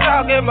niggas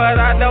talking, but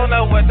I don't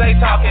know what they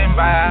talking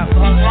about.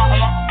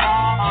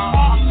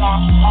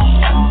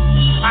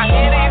 I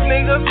hear these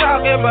niggas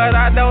talking, but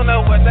I don't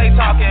know what they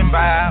talking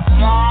about.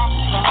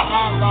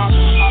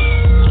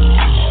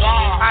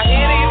 I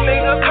hear these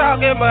niggas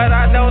talking, but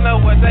I don't know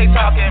what they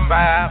talking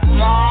about.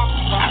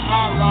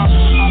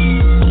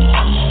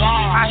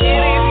 I hear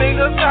these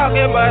niggas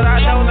talking, but I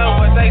don't know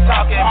what they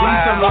talking about. Be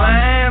some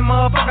lying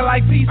motherfucker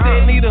like P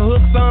said, need a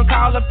hook, son,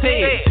 call up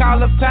Ted,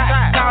 call up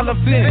Ty, call up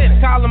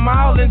Flint, call them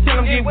all and tell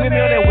them get with me,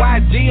 or that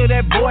YG, or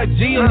that boy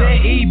G, or that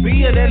EB,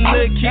 or that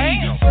Lil Key.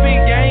 Spit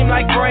game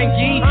like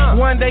Frankie.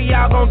 One day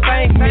y'all gon'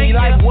 thank me,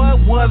 like what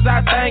was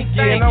I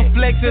thinking? I'm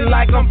flexing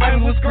like I'm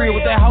famous with Skrill.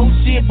 With that whole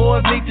shit,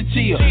 boys need to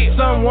chill.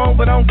 Some won't,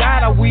 but on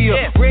God I will.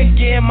 Red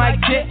again,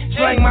 Mike Check,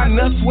 slang my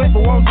nuts sweat,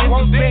 but won't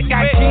disrespect.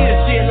 I kill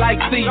shit like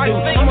C-Dude.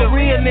 I'm a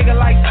real nigga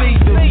like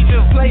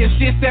C-Dude. Player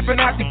shit stepping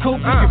out the coop.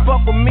 You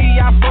fuck with me,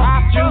 I fuck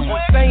with you.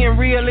 Staying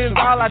real is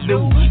all I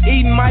do.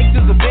 Eating mics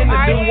is a been to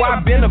do.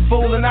 I've been a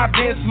fool and I've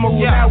been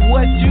smooth. Now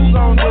what you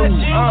gon' do?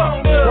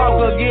 Walk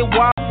or get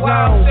walked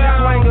on.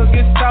 Swing or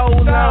get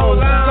stolen on.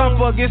 Stump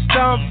or get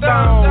stumped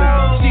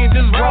on. Shit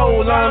just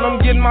roll on. I'm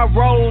getting my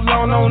roll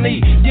on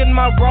these. Getting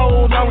my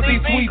roll on with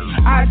these sweets.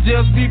 I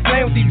just be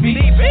playing with these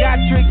beats. Got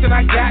tricks and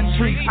I got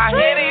treats. I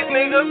hear these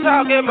niggas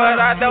talking, but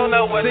I don't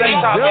know what they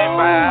talking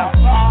about.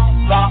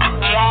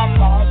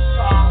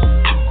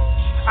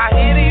 I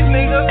hear these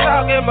niggas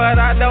talking, but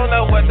I don't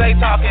know what they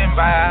talking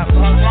about.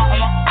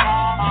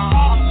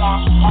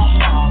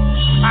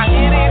 I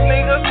hear these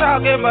niggas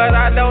talking, but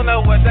I don't know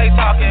what they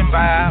talking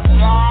about.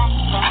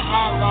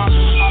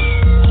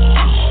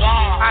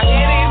 I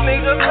hear these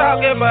niggas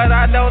talking, but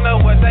I don't know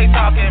what they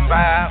talking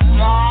about.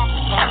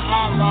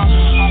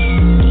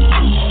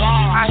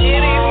 I hear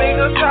these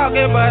niggas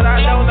talking, but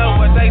I don't know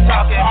what they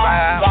talking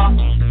about.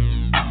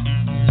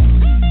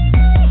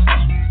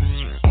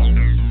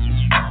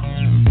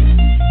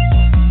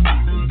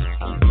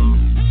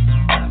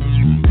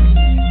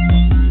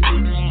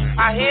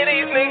 I hear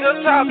these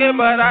niggas talking,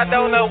 but I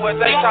don't know what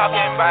they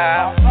talking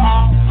about.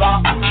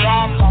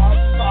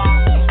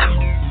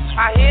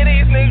 I hear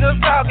these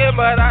niggas talking,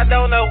 but I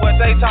don't know what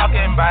they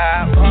talking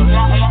about.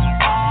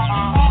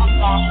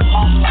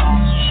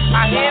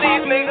 I hear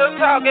these niggas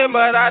talking,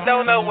 but I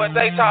don't know what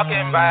they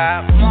talking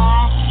about.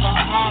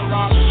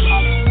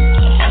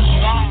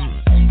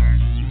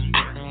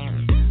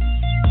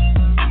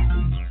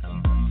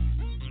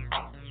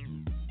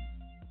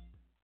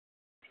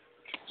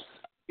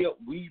 Yep,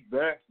 we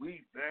back.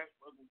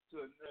 Welcome to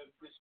another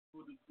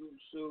Smooththadude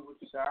show with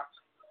Cchopz.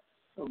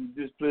 We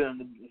just playing on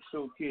the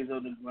showcase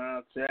on the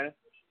ground chat.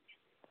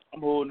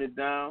 I'm holding it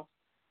down.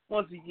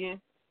 Once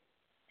again,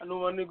 I know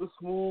my nigga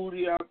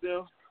Smoothie out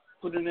there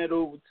putting that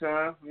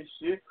overtime and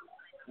shit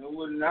and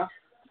whatnot.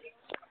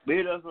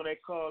 Beat us on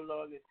that call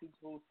log at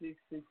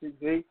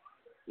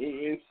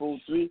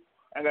 646-668-8843.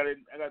 I got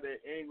that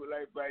angry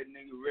light bright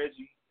nigga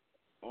Reggie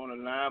on the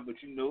line, but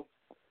you know,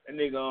 that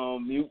nigga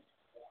on mute.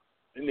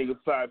 That nigga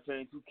 5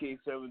 playing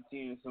 2K17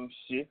 and some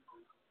shit.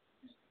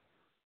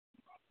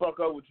 Fuck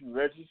up with you,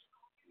 Reggie.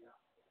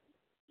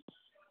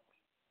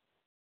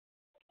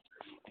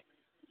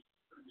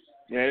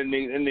 Yeah, that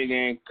nigga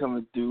ain't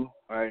coming through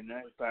right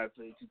now. 5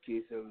 playing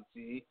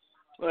 2K17.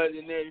 But other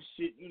than that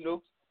shit, you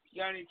know,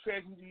 got any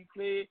tracks you can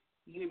play?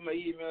 You hit my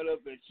email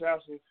up at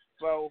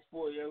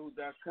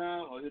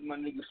chopz504yahoo.com or hit my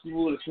nigga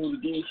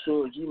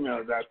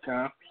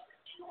Smooththadude@gmail.com.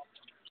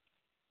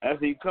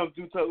 After you come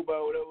through, talk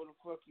about whatever the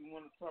fuck you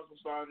want to talk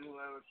about and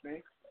whatever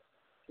thing.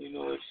 You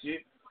know,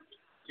 shit.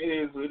 It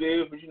is what it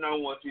is, but you know, I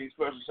want to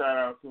express a shout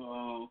out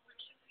to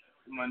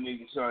my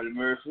nigga Charlie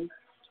Murphy.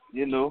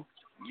 You know,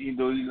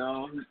 even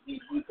though he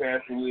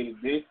passed away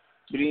today,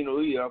 but you know,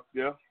 he up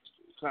there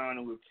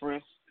clowning with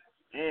Prince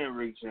and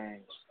Rick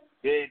James.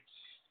 Bitch.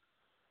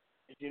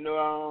 You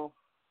know,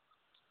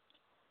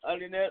 other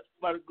than that,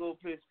 about to go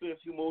spit a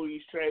few more of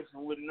these tracks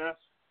and whatnot.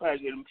 Probably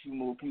get a few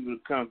more people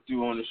to come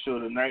through on the show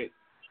tonight.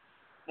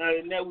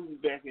 Other than that, we'll be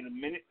back in a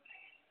minute.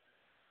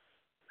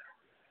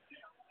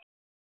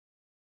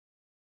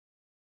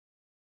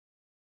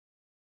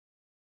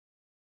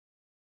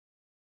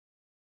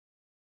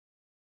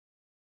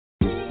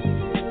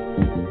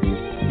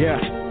 Yeah.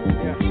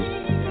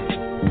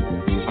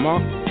 I'm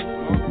on.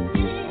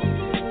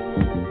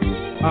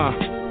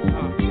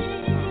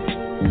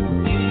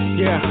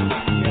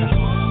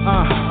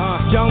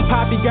 Young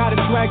Poppy got his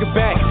swagger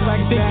back.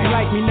 Think you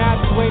like me now,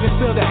 just wait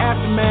until the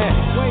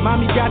aftermath.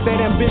 Mommy got that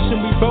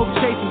ambition, we both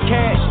chasing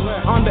cash.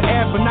 On the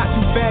air, but not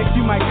too fast,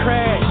 you might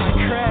crash.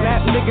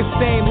 Lap niggas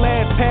saying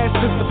last pass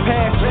is the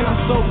past. And I'm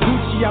so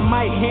Gucci, I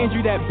might hand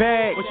you that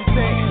bag. What you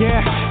think?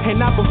 Yeah,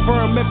 and I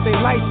prefer them if they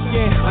light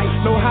skin.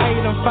 No higher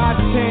than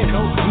 5'10",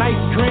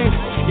 nice grin.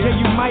 Yeah,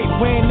 you might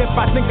win if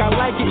I think I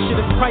like it, shit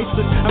is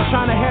priceless. I'm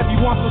trying to have you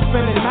on some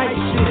spending night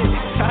shit.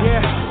 Yeah,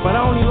 but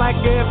I only like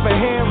her if her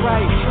hair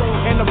right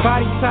and the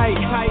body tight,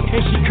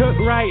 and she cook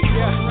right.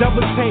 Double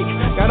take,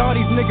 got all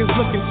these niggas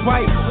looking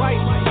twice.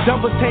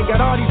 Double take,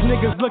 got all these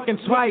niggas looking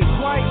twice.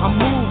 I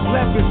move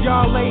left cause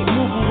y'all ain't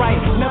moving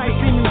right. Never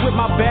see me with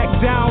my back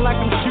down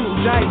like I'm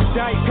shooting dice.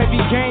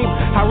 Heavy game,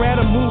 I'd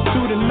rather move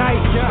through the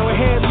night. No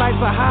headlights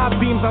or high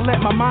beams, I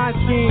let my mind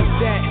scheme.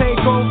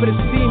 Take over the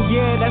scene,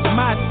 yeah, that's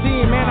my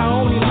team. Man, I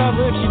only love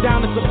her if she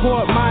down to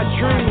support my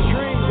dreams.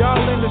 Y'all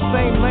in the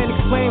same lane,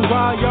 explain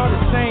why y'all the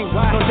same.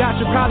 No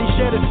doubt you probably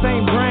share the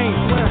same brain.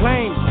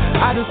 Lames,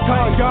 I just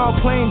call y'all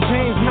plain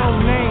James, no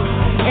name.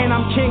 And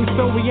I'm king,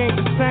 so we ain't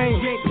the same.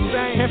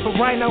 And for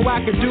right now, I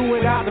could do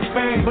without the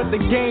fame. But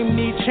the game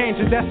need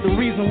changes, that's the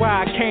reason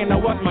why I came. Now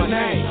what's my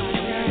name?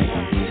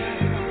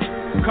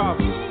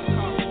 Carver.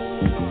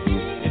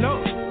 You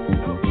know?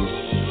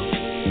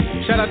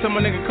 Shout out to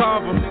my nigga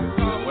Carver.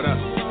 What up?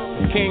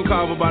 King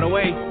Carver, by the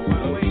way.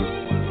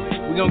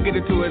 We gon' get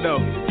into it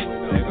though.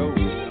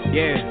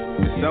 Yeah,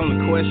 it's the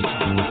only question.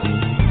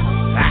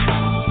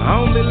 I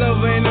only love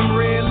her in them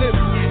red lips.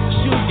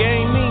 Shoe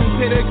game mean,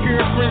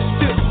 pedicure, French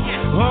tip.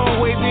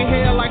 Always in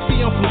hell like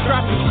she on some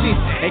tropic shit.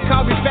 They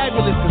call me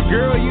fabulous, cause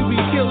girl, you be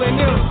killing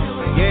them.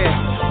 Yeah,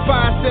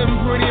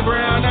 5'7", pretty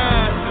brown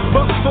eyes.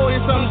 Buck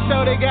 40 something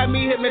show, they got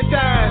me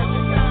hypnotized.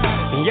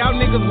 And y'all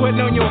niggas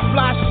waiting on your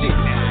fly shit.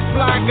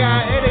 Fly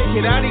guy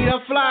etiquette, I need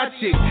a fly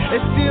chick.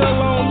 It's still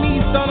on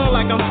me, stunner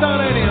like I'm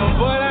stunning them.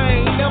 But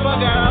I ain't never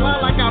got a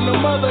lot like I'm the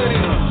mother of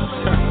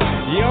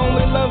them. You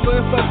only love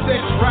her if her sex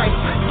right.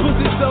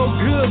 Pussy so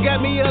good, got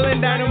me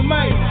yelling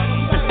dynamite.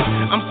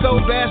 I'm so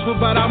bashful,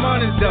 but I'm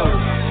honest though.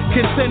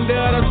 Contender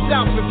of the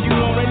South if you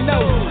wanna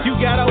know. You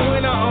got a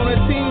winner on a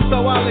team,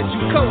 so I'll let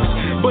you coach.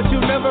 But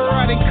you never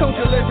ride and coach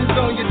unless it's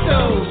on your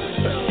toes.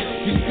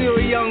 You still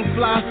young,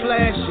 fly,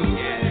 flashy.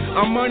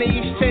 Our money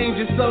exchange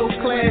is so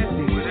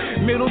classy.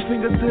 Middle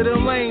finger to the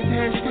lanes,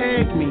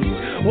 hashtag me.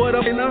 What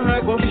up in the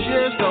hunt, what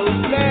share so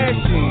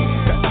flashy?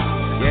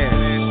 Yeah,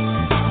 man.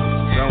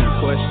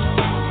 Don't question.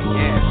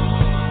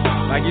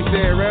 Yeah. Like you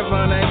said,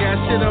 Revlon ain't got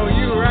shit on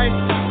you, right?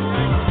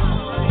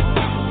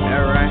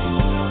 Alright.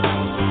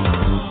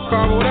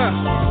 Carl, what up?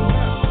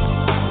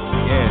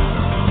 Yeah.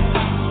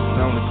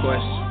 It's only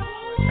question.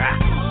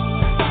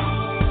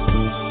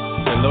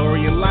 The lower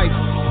your life.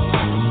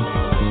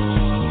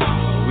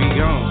 We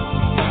gone.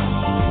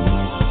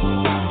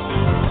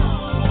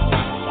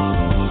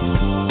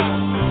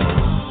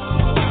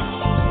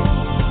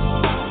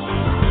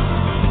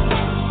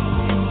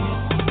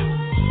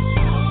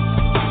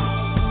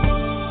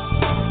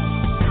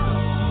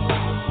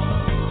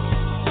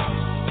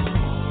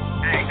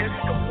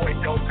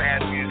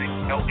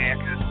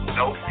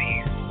 No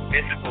C's,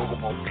 Mr.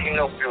 Boogable,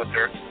 Pino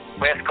Filter,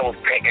 West Coast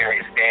Bay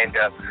Area stand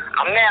up.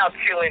 I'm now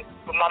chilling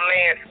with my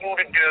man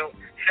Smooththadude.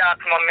 Shout out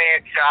to my man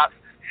Cchopz.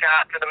 Shout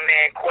out to the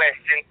man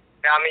Question.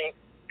 Now, I mean,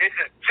 this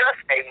is just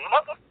a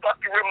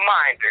motherfucking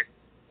reminder.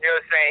 You know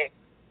what I'm saying?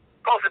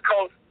 Coast to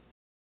coast.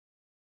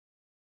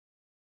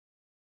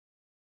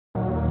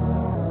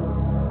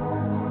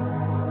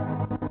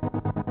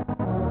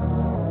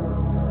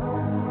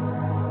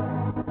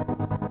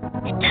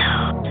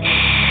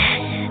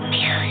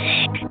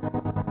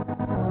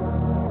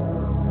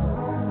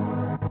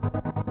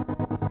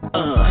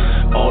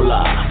 All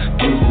I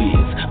do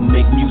is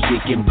make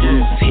music and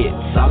blues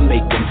hits. I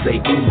make them say,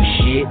 ooh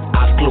shit.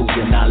 I close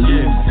and I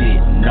lose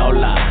it. And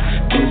all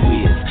I do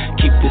is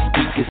keep the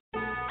speakers.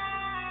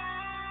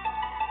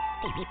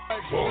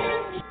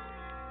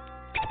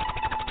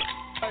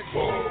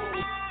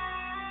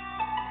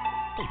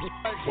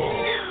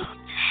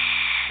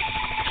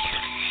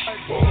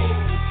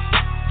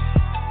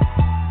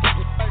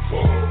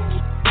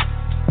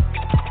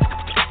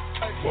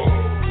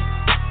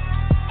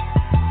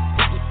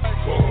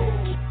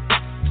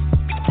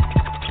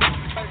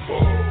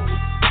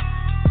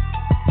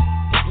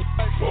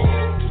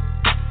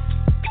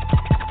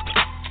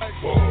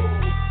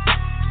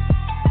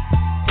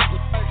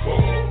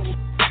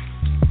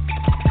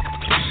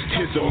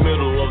 It's the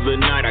middle of the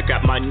night, I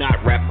got my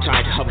knot wrapped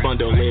tight, a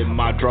bundle in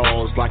my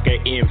drawers like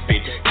an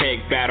infant.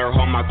 Cake batter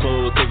on my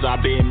clothes, cause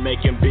I've been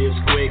making biz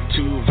quick.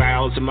 2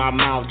 vials in my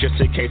mouth just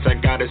in case I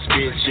gotta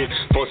spit shit.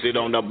 Posted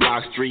on the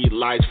block, street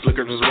lights,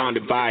 flickers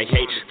surrounded by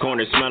hate.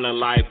 Corners smelling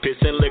like piss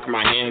and liquor,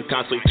 my hand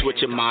constantly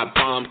twitching, my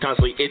palm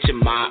constantly itching.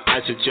 My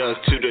eyes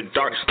adjust to the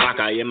dark like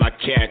I am a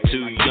cat,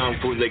 too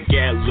young for the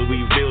gat.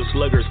 Louisville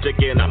slugger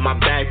sticking out my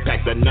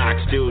backpack. The knock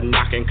still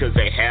knocking cause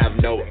they have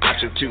no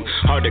option. Too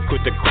hard to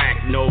quit the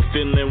crack, no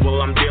feeling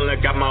while I'm dealing.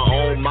 Got my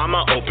own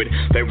mama open.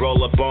 They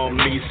roll up on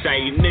me,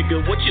 say,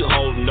 nigga, what you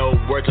holding? No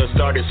words. I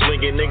started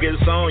swinging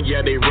niggas on.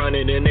 Yeah, they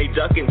running and they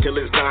ducking till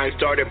it's time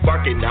started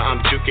barking. Now I'm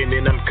juking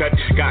and I'm cut.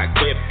 Got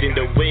clipped in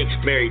the wing.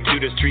 Married to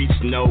the streets,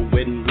 no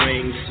wedding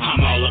rings.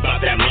 I'm all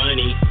about that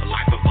money. The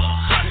life of a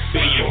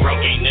hustler. Being broke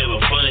ain't never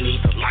funny.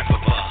 The life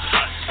of a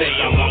hustler. Say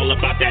I'm all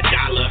about that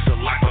dollar. The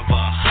life of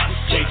a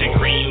hustler. Chasing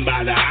cream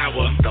by the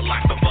hour. The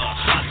life of a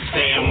hustler.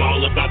 Say I'm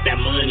all about that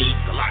money.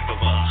 The life of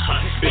a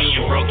hustler.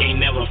 Being broke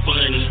ain't never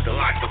funny. The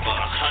life of a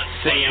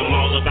hustler. Say I'm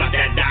all about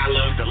that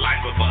dollar. The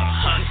life of a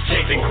hustler.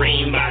 Chasing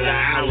cream by the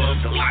hour.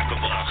 The life of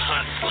a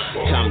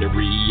hustler. Time to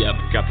re-up.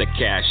 Got the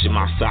cash in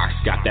my socks.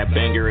 Got that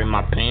banger in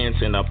my pants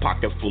and a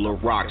pocket full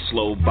of rocks.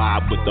 Slow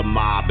vibe with the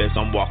mob as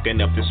I'm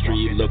walking up the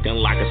street, looking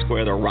like a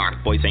square. The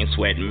rock boys ain't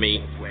sweating me.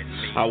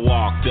 I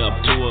walked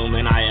up to him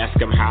and I asked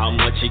him how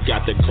much. He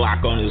got the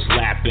Glock on his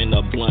lap and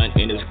a blunt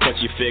in his clutch.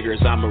 He figures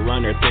I'm a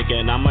runner,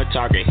 thinking I'm a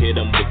target. Hit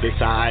him with the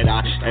side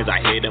eye as I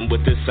hit him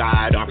with the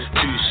sidearm.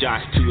 2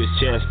 shots to his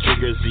chest,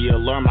 triggers the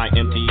alarm. I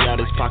empty out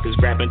his pockets,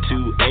 grabbing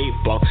 2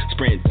 8-ball.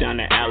 Sprint down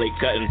the alley,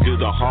 cutting through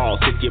the hall.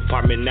 Hit the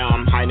apartment, now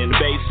I'm hiding in the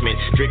basement,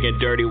 drinking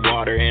dirty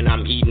water and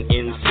I'm eating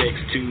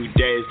insects. 2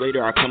 days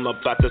later, I come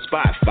up out the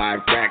spot. 5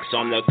 racks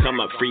on the come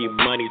up, free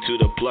money to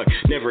the plug.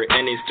 Never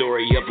ending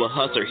story of a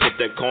hustler. Hit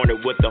the corner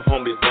with the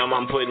homies, now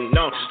I'm putting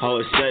on. All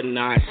of a sudden,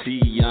 I see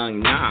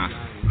young Nah.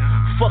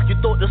 Fuck, you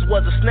thought this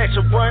was a snatch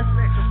and run?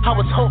 I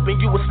was hoping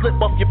you would slip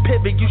off your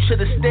pivot, you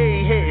should've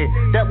stayed hitting.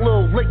 That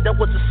little lick, that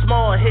was a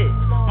small hit.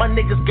 My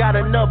niggas got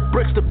enough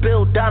bricks to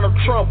build Donald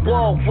Trump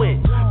wall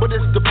with. But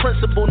it's the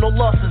principle, no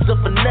losses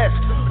of finesse.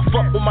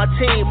 Fuck with my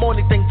team,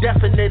 only thing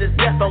definite is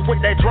death. I'm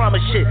with that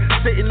drama shit,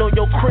 sitting on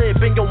your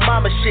crib in your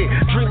mama shit.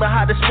 Dreaming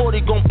how this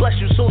 40 gon' bless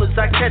you soon as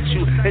I catch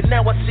you. And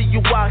now I see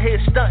you out here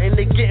stunting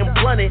and getting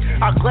blunted.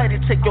 I'll gladly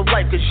take your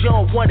life cause you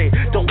don't want it.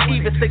 Don't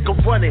even think of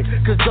running,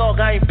 cause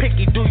dog, I ain't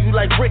picky. Do you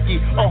like Ricky?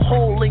 A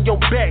hole in your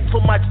back for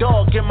my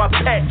dog in my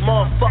pack,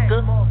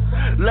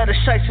 motherfucker. Let a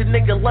shicey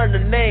nigga learn the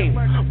name.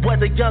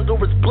 Whether young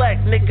or is black,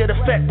 nigga, the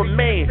fact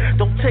remain.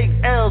 Don't take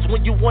L's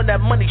when you want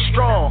that money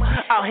strong.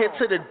 Out here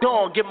to the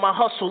dawn, get my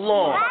hustle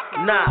on.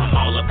 Nah, I'm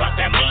all about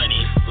that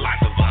money,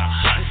 life of a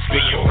hustler.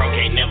 Being broke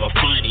ain't never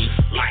funny.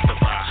 Life of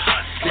a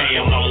hustler. Say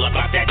I'm all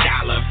about that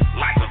dollar.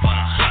 Life of a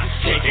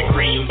hustler. Chasing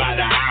cream by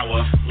the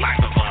hour.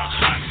 Life of a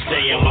hustler.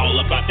 Say I'm all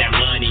about that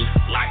money.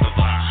 Life of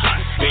a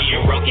hustler.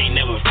 Being broke ain't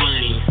never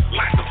funny.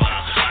 Life of a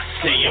hustler.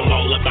 Say I'm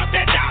all about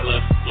that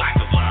dollar. Life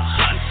of a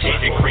hustler.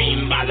 Chasing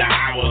cream by the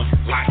hour.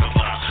 Life of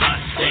a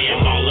hustler. Say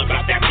I'm all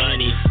about that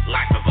money.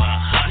 Life of a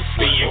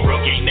hustler. Being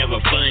broke ain't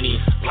never funny.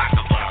 Life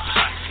of a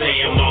hustler.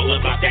 Say I'm all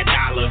about that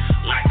dollar.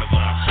 Life of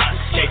a hustler.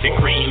 Chasing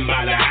cream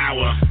by the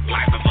hour.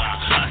 Life of a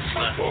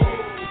hustler.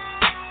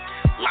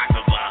 Life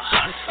of a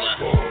hustler.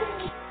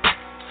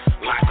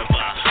 Life of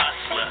a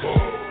hustler.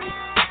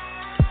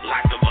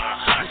 Life of a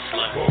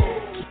hustler.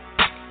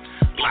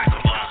 Life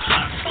of a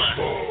hustler.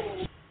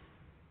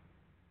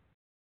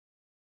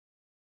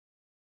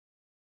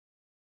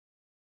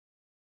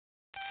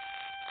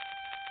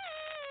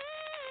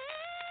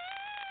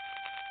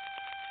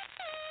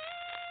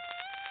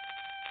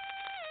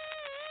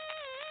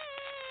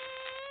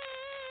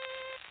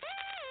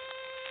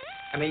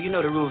 I mean, you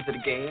know the rules of the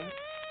game.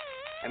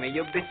 I mean,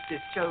 your bitch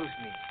just chose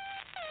me.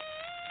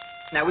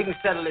 Now, we can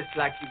settle this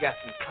like you got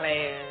some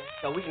class,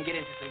 so we can get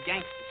into some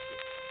gangster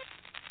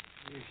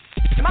shit.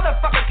 The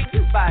motherfucker, can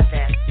you buy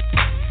that?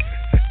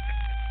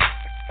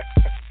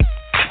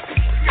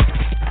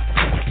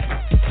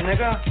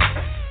 Nigga,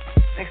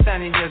 next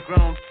time you hear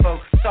grown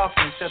folks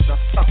talking, shut the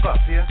fuck up,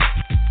 here.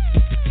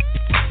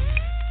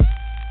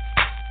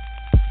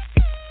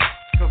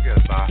 Go get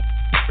it, Bob.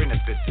 Bring that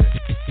bitch in.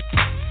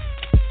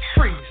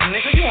 Freeze,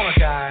 nigga, you wanna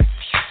die.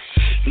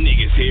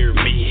 Niggas hear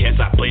me as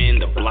I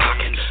blend the block.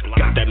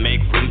 Got that make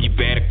room, you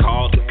better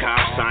call the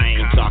cops. I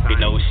ain't talking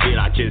no shit,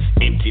 I just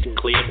empty the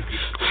clip.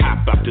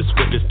 Hop out this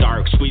whip and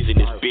start squeezing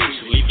this bitch.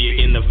 Leave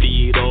you in the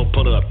field,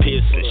 pull up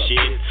piss and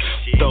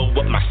shit. Throw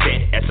up my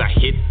set as I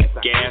hit the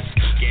gas.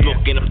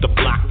 Smoking up the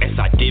block as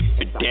I dip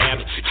and dab.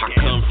 I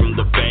come from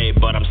the Bay,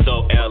 but I'm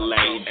so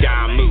LA.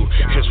 Damu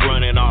is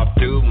running all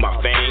through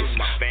my veins.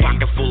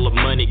 Pocket full of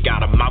money,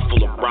 got a mouth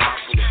full of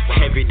rocks.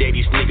 Every day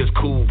these niggas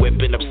cool,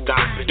 whipping up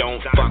stock.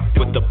 Don't fuck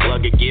with the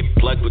plug and get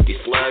plugged with these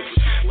slugs.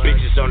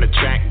 Bitches on the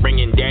track,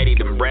 bringing daddy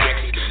them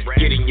racks.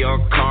 Get in your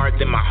car,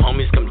 then my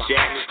homies come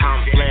jack.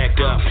 I'm flagged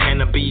up,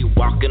 and I be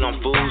walking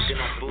on fools.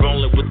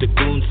 Rolling with the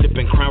goons,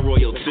 sipping Crown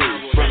Royal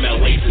too. From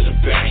LA to the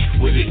Bay,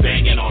 we be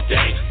banging all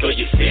day. Throw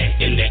your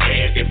set in the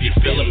air if you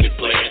feeling me,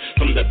 player.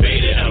 From the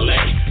Bay to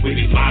LA, we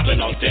be mobbing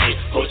all day.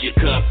 Hold your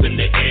cup in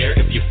the air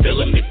if you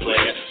feeling me,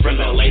 player. From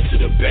LA to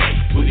the Bay,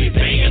 we be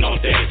banging all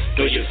day.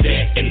 Throw your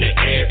set in the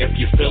air if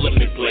you feeling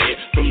me, player.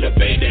 From the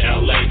Bay to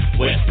LA,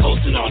 West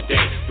Coastin' all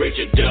day. Raise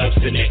your dubs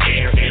in the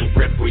air and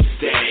rip we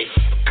stay.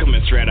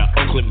 Coming straight out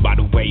of Oakland, by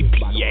the way,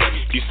 PA.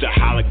 Used to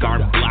holler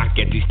guard block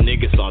at these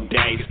niggas all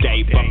day.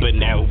 Stay bumpin'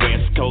 that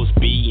West Coast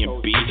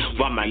B&B.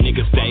 While my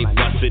niggas stay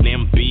bustin'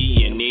 them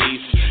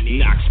B&Es.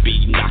 Knock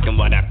speed, knockin'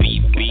 while that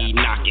BB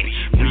knockin'.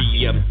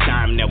 Re-up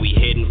time, now we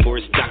headin' for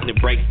a stock to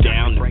break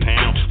down the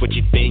pound. What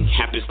you think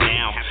happens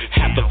now?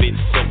 Half of it's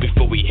so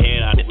before we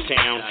head out of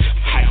town.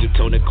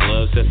 Isotonic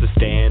gloves, that's a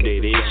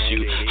standard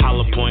issue.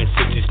 Hollow point,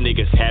 since these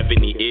niggas have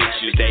any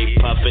issues. They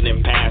puffin'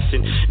 and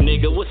passin'.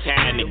 Nigga, what's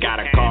happening? Got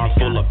a car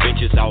full of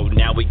bitches, oh,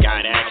 now we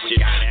got action.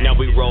 Now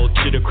we roll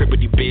to the crib where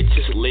these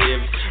bitches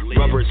live.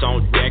 Rubbers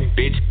on deck,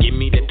 bitch, give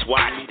me the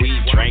twat. We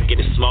drinking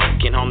and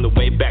smoking on the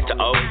way back to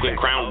Oakland.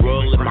 Crown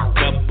Royal in my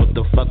cup, what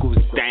the fuck was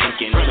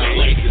thinking? From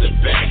LA to the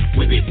Bay,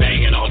 we be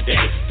banging all day.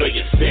 Throw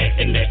your set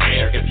in the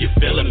air if you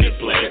feeling me,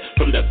 player.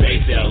 From the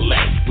Bay to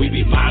LA, we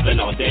be mobbing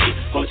all day.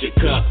 Hold your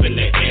cup in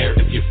the air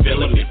if you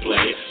feeling me,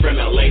 player. From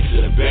LA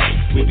to the Bay,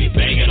 we be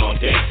banging all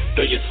day.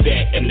 Throw your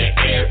set in the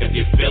air if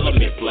you feeling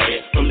me,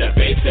 player. From the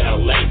Bay to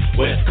LA,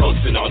 West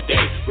Coastin' all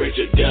day. Raise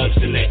your dubs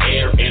in the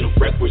air and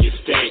rep where you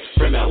stay.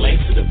 From LA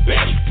to the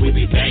Bay, we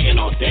be banging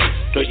all day.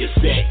 Throw your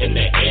set in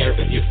the air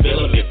if you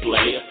feeling me,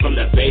 player. From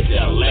the Bay to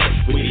LA,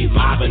 we be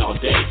mobbing all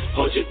day.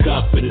 Hold your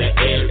cup in the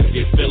air if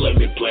you feeling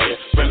me, player.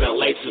 From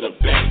LA to the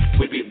Bay,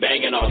 we be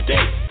banging all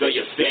day. Throw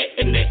your set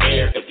in the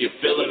air if you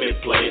feeling me,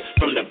 player.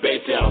 From the Bay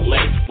to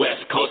LA,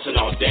 West Coastin'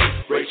 all day.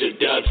 Raise your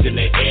dubs in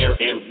the air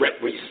and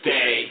rep where you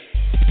stay.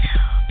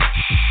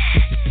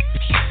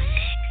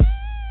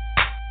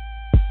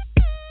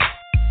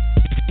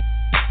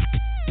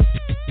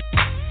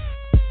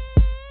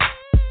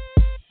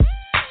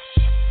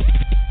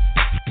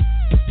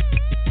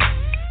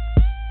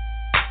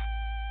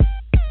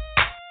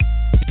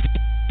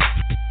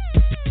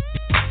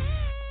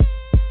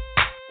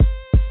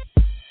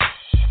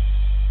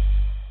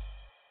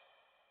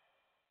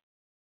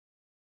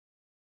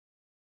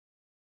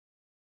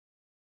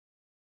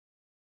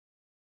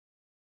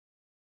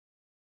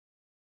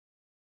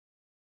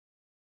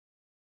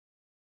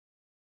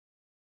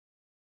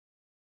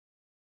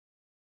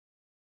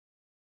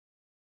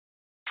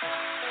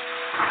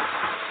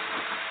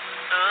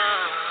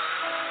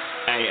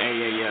 Hey,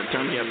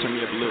 turn me up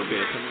a little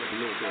bit.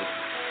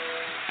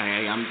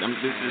 Hey, I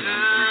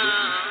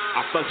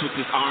fucks with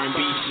this R&B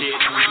shit.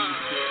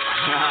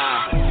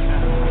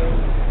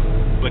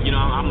 But you know,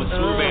 I'm a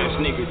smooth ass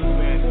nigga.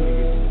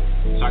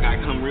 So I gotta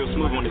come real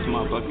smooth on this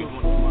motherfucker.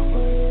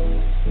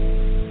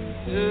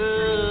 BMG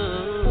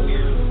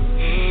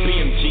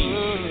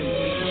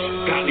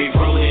got me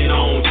rolling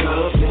on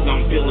dubs and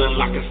I'm feeling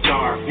like a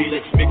star.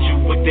 Felix mix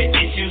you with the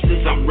issues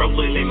as I'm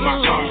rolling in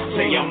my car.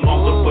 Say I'm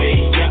all the way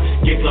up.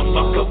 Give a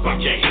fuck about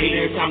your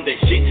haters. I'm the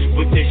shit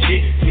with the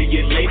shit. See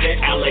you later,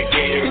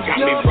 alligator. Got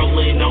me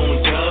rolling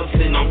on dubs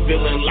and I'm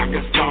feeling like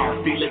a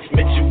star. Felix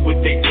mix you with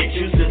the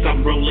issues as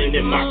I'm rolling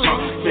in my car.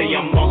 Say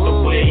I'm all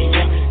the way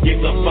up. Give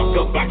a fuck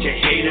about your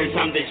haters.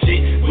 I'm the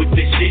shit with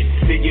the shit.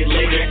 See you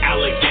later,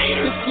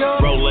 alligator.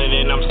 Rolling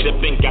and I'm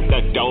sipping. Got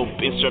the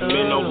dope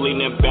instrumental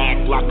leaning back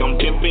like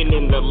I'm pimping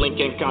in the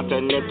Lincoln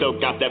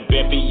Continental. Got the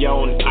bevy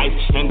on ice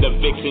and the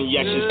Vixen.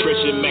 Yeah, she's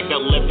Christian. Make a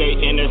left a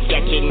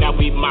intersection. Now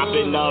we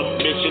mopping up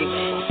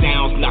mission.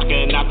 Sounds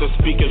knocking out the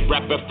speakers,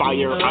 rapid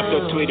fire out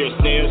the Twitter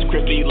snares,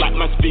 crispy like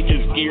my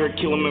speakers gear,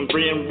 kill 'em and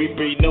grin,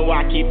 reaper. You know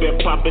I keep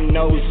it popping,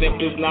 no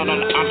simples, not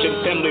an option.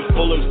 Family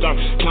full of stars,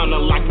 kinda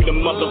like the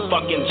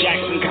motherfucking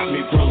Jackson. Got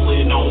me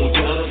rolling on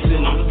dubs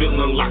and I'm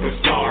feeling like a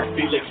star.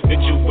 Felix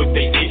Mitchell with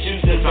the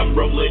issues as I'm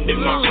rolling in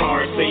my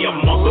car. Say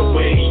I'm all the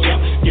way up,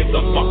 give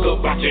a fuck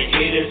about your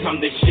haters. I'm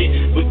the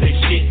shit with the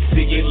shit.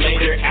 See you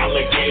later,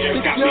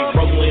 alligator. Got me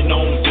rolling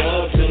on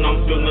dubs and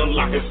I'm feeling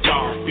like a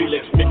star.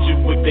 Felix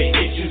Mitchell with the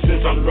issues.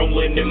 Since I'm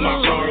rolling in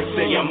my car,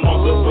 say I'm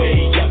all the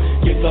way up.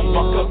 Give a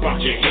fuck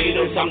about your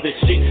haters. I'm the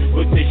shit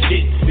with the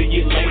shit. See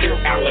you later,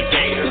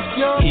 alligator.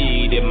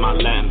 Heat in my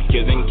lamp,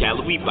 giving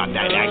Cali, we bout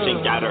that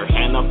action. Got her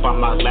hand up on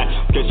my lap,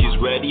 cause she's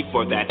ready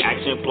for that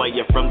action. Play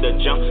it from the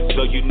jump,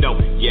 so you know,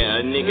 yeah,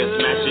 a nigga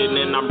smashing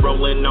and I'm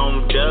rolling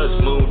on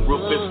dust. Moon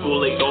roof is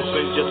fully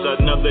open, just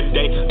another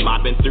day.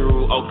 Mopping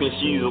through Oakland,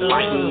 she's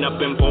lighting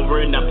up and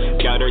pouring up.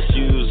 Got her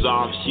shoes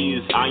off,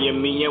 she's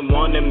eyeing me and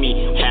wanting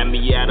me. Had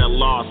me at a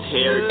loss,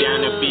 hair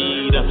down her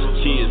feet up.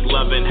 She's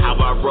loving how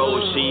I roll.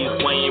 She's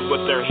playing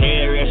with her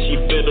hair as she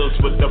fiddles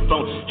with the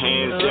phone.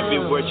 Hands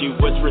everywhere she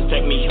whispers,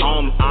 take me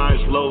home.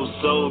 Eyes low,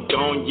 so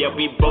gone. Yeah,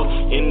 we both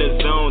in the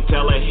zone.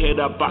 Tell her hit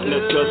up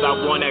partners, cause I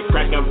want that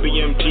crackin'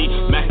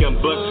 BMG, Mac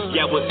and Buck.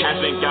 Yeah, what's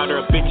happening? Got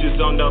her bitches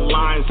on the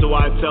line, so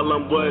I tell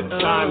them what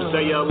time.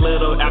 Say a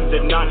little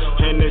after 9.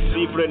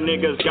 Hennessy for the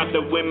niggas, got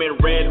the women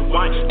red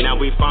wine. Now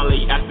we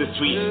finally at the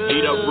suite.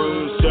 Need a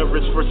room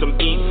service for some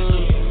eats.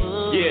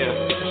 Yeah.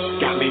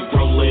 Got me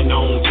rolling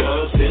on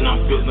dubs and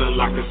I'm feeling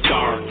like a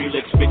star.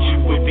 Felix mix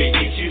you with the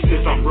issues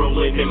as I'm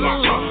rolling in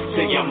my car.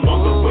 Say I'm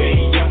all the way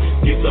up.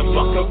 Give a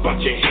fuck about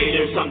your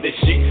haters. I'm the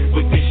shit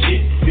with the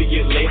shit. See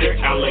you later,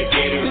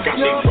 alligator. Got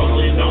me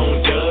rolling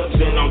on dubs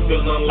and I'm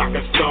feeling like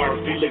a star.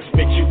 Felix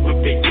mix you with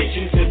the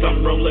issues as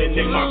I'm rolling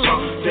in my car.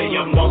 Say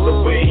I'm all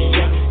the way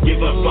up. Give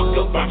a fuck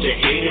about your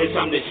haters.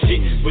 I'm the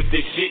shit with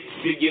the shit.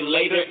 See you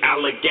later,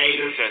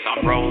 alligator. Says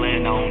I'm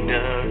rolling on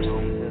dubs.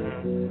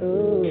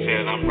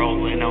 Said I'm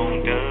rolling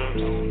on dubs.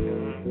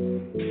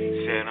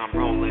 Said I'm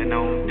rolling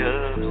on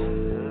dubs.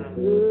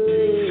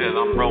 Said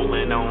I'm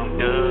rolling on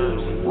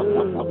dubs.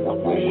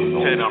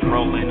 Said I'm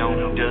rolling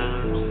on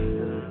dubs.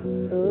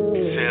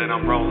 Said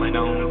I'm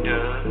rolling on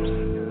dubs.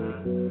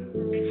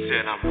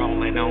 Said I'm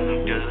rolling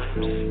on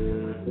dubs.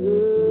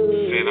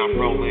 Said I'm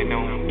rolling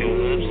on dubs.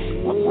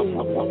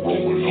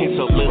 It's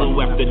a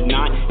little after 9,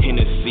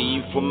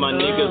 Hennessy for my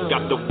niggas.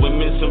 Got the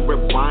women some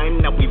red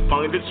wine, now we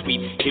find it sweet.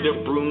 Hit a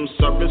room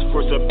service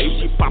for some bitch,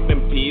 she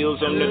popping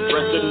pills on the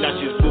dresser. Now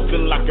she's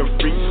moving like a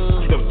freak.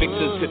 The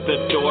vixens hit the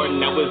door,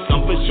 now it's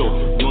on for sure.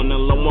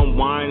 Running low on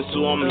wine,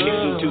 so I'm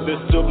hitting to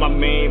this to my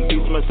main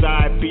piece, my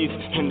side piece.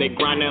 And they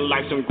grinding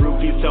like some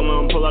groupies. Tell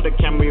them pull out the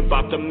camera, we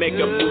about to make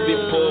a movie.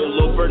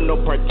 Pull over, no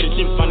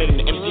partition, finding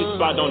an empty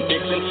spot on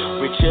Dixon.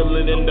 We're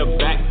chilling in the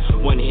back,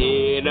 one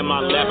head in my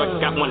lap, I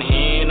got one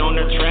hand on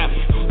the trap.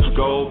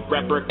 Gold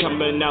rapper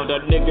coming out, the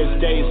niggas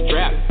stay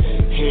strapped.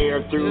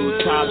 Hair through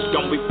tops,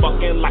 gon' be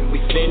fucking like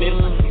we sinning.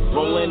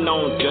 Rolling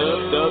on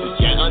dubs,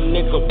 yeah, a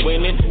nigga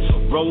winning.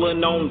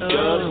 Rolling on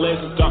dubs,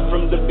 let's start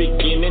from the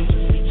beginning.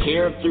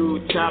 Hair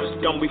through tops,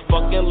 gon' be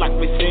fucking like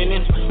we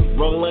sinning.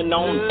 Rolling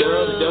on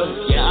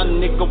dubs, yeah, a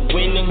nigga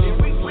winning.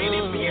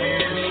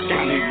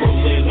 Got me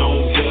rolling on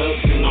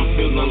dubs and I'm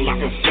feeling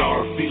like a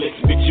star. Felix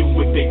bitch you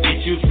with the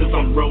issues as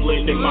I'm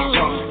rolling in my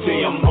car.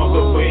 Say I'm all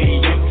the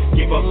way up.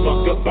 Give a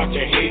fuck about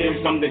your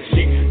haters. I'm the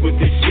shit with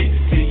the shit.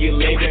 See you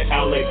later,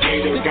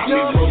 alligator. Got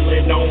me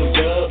rolling on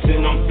dubs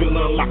and I'm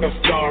feeling like a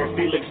star.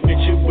 Felix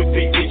bitch you with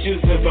the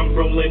issues as I'm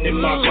rolling in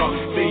my car.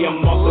 Say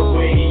I'm all the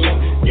way up.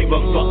 Give a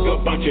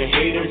fuck about your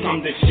haters.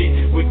 I'm the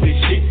shit with the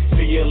shit.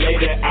 See you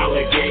later,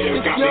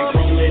 alligator. Got me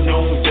rolling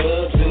on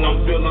dubs and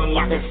I'm feeling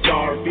like a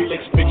star.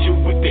 Felix bitch you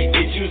with the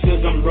issues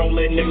as I'm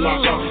rolling in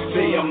my car.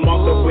 Say I'm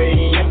all the way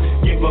up.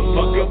 Give a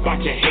fuck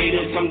about your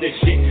haters. I'm the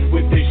shit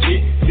with the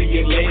shit. See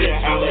you later,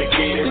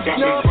 alligator. Got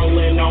me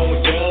rolling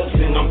on dubs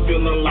and I'm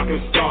feeling like a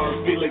star.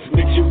 Felix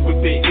mix you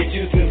with the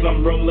issues as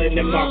I'm rolling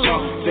in my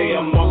car. Say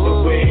I'm all the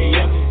way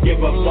up. Give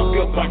a fuck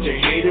about your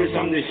haters.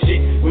 I'm the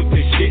shit with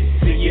the shit.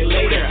 See you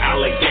later,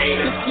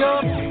 alligator.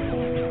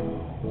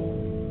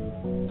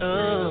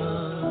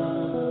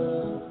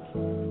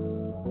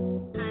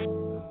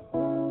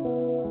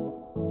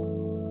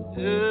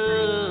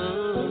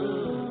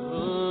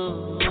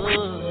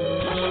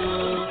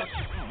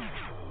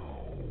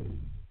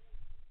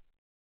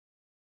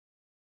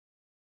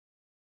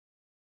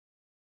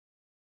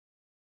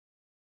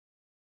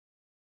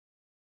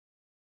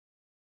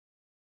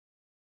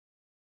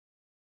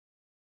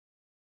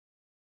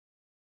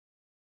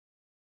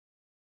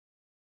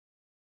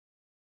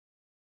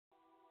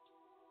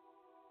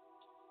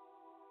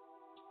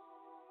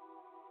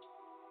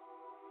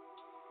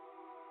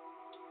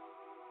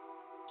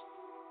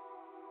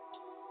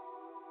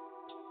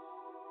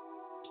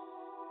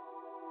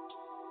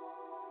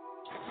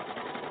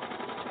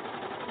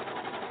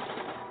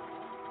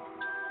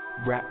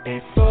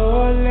 Riding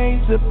 4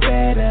 lanes of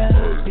better.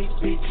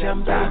 Bitch,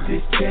 I'm about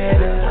this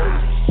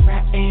cheddar.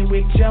 Riding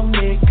with your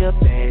nigga,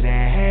 better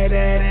have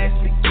that ass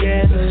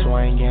together.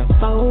 Swinging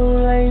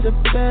 4 lanes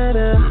of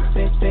better.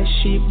 Bet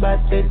she bout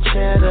the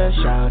cheddar.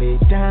 Shout it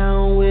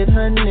down with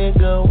her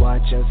nigga.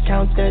 Watch us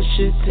count that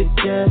shit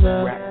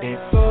together. Riding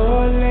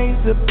 4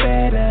 lanes of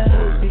better.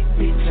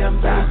 Bitch, I'm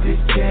about this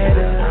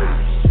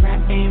cheddar.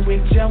 Riding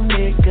with your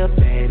nigga,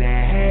 better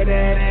have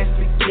that ass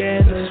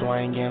together.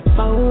 Swinging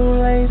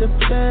 4 lanes of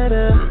better.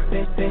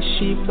 Bet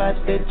she bout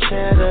the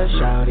cheddar.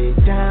 Shout it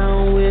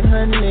down with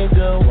her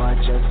nigga.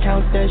 Watch us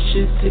count that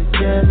shit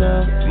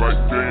together. Like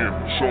damn,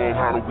 show 'em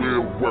how the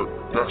wheel work.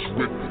 That's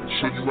with it.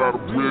 Show you how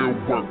the real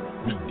work.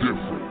 We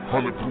different.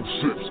 100 proof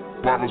sips.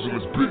 Bottles in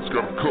this bitch.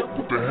 Got a cup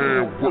with the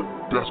hand work.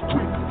 That's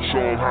creepy. Show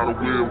 'em how the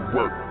wheel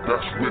work.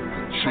 That's with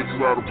it. Show you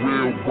how the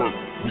real work.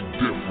 We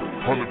different.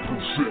 100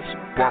 proof sips.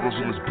 Bottles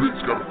in this bitch.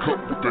 Got a cup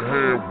with the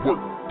hand work.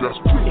 That's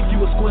creepy. If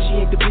you a squishy,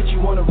 ain't the bitch you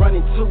wanna run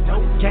into.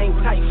 Game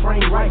tight,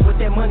 frame right, what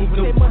that money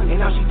do?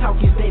 And all she talk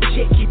is that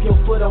shit. Keep your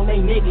foot on they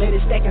neck, let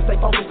it stack and stay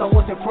focused on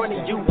what's in front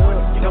of you.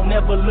 Don't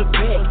never look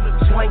back.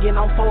 Swinging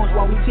on fours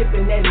while we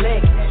tipping that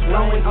leg.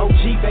 Blowing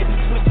OG, baby,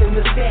 twisting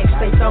the stack.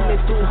 Stay thumbing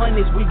through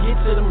hundreds, we get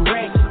to them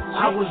racks.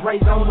 I was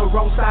raised on the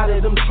wrong side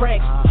of them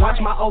tracks. Watch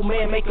my old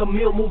man make a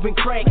meal moving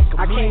crack.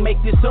 I can't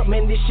make this up,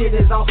 man, this shit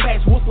is all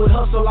facts. Wolf would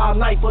hustle all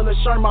night, full of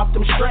sherm off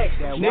them stracks.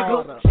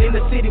 Nigga, in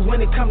the city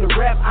when it come to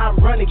rap, I'm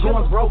running.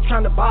 Going broke,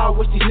 trying to ball,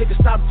 wish these niggas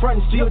stop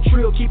frontin'. Still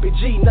trill, keep it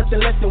G,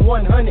 nothing less than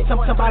 100.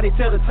 Somebody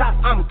tell the top,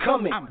 I'm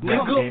coming,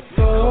 nigga.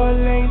 4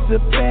 lanes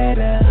of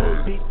better.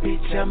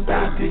 Bitch, I'm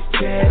about this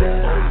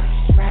cheddar.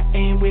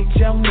 Riding with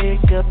your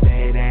nigga,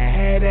 better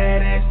have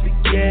that ass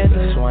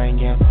together.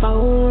 Swinging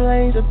 4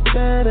 lanes of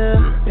better.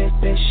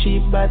 Bet she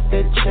bout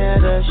the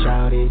cheddar.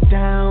 Shout it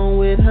down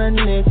with her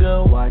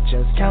nigga. Watch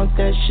us count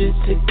that shit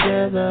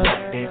together.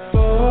 And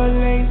 4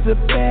 lanes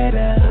of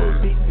better.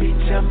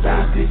 Bitch, I'm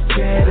about this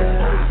cheddar.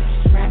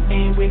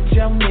 Riding with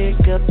your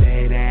nigga,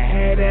 better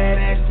have that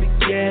ass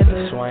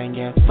together.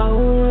 Swinging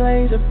 4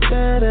 lanes of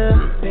better.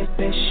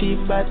 Bet she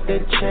bout the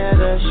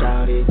cheddar.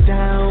 Shout it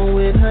down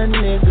with her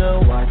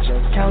nigga. Watch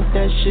us count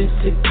that shit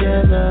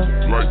together.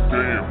 Like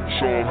damn,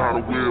 show 'em how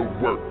the wheel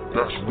work.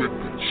 That's with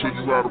it. Show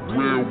you how the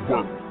real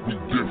work. We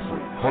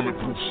different. 100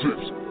 proof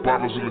sips.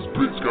 Bottles in this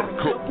bitch. Got a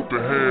cup with the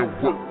hand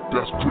work.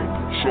 That's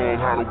creepy. Show 'em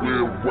how the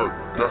wheel work.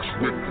 That's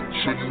with it.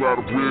 Show you how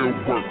the real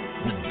work.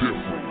 We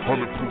different.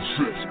 100 proof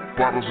sips.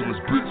 Bottles in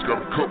this bitch. Got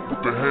a cup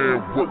with the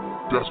hand work.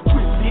 That's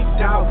creepy. Big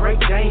dog, Great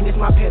Dane is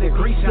my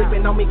pedigree.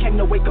 Slipping on me, came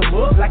to wake 'em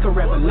up like a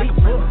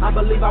reveille. I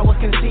believe I was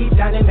conceived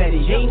down in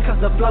Medellin. Cause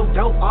the flow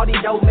dope, all the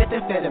dope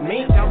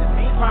methamphetamine.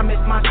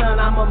 Promised my son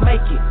I'ma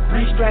make it.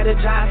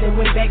 Re-strategized and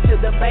went back to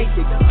the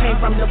basics. Came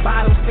from the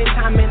bottom, spent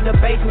time in the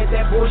basement.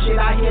 That bullshit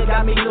I hear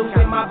got me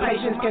losing my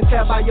patience. Can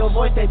tell by your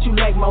voice that you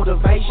lack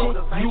motivation.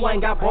 You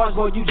ain't got bars,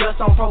 boy, you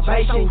just on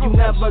probation. You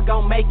never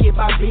gon' make it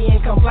by being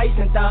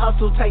complacent. The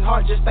hustle take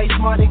heart, just stay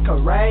smart and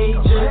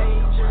courageous.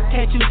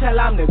 Can't you tell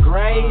I'm the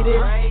greatest?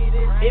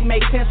 It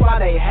makes sense why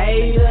they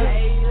hate us.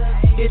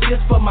 It's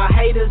just for my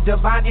haters,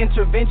 divine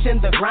intervention.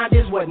 The grind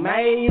is what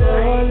made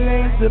us. 4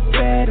 lanes of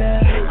better.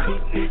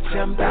 Bitch,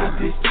 I'm about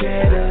this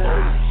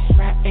cheddar.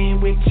 Riding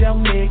with your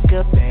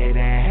nigga, better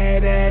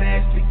have that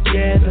ass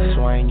together.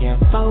 Swinging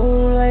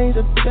 4 lanes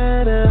of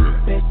better.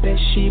 Bet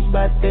she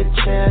bout the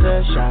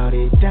cheddar. Shout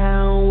it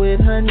down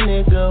with her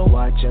nigga.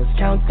 Watch us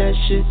count that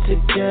shit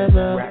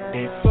together.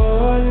 Riding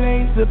 4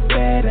 lanes of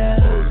better.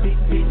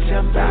 Bitch,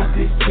 I'm about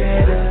this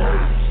cheddar.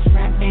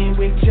 Riding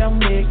with your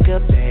nigga,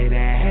 better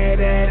have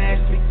that ass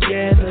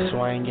together.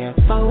 Swinging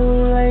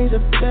 4 lanes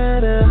of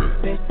better.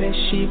 Bet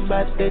she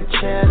bout the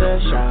cheddar.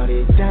 Shout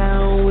it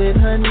down with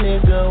her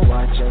nigga.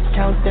 Watch us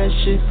count that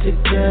shit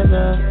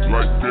together.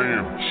 Like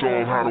damn, show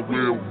 'em how the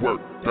wheel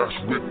work. That's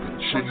with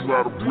it. Show you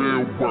how the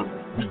real work.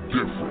 We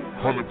different.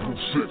 100 proof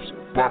sips.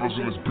 Bottles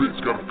in this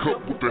bitch. Got a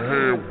cup with the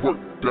hand work.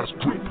 That's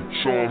creepy.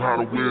 Show 'em how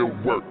the wheel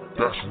work.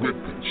 That's with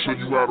it. Show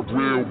you how the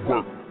real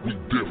work. We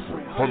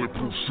different. 100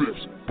 proof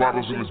sips.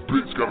 Bottles in this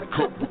bitch. Got a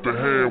cup with the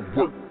hand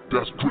work.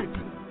 That's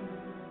creepy.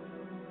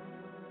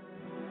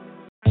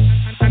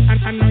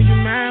 I know you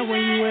mad when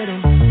you with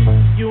him.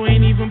 You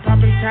ain't even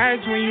popping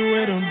tags when you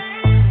with him.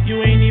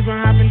 You ain't even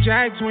hopping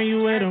jacks when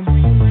you with him.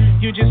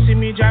 You just see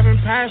me driving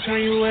past when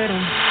you with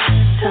him.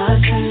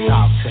 Talk to me,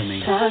 talk to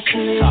me, talk to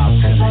me.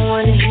 I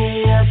wanna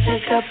hear your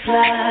pick-up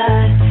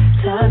line.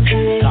 Talk to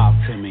me, talk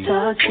to me,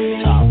 talk to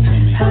me, talk to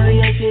me.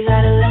 Hurry up, you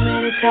got a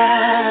limited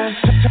time.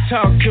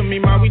 Talk to me,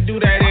 ma, we do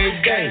that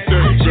every day.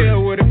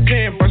 Chill with a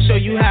pimp, I'll show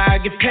you how I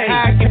get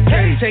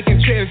paid.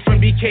 Taking trips from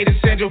BK to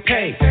Central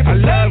Pay. I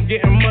love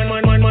getting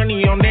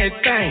money on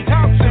everything.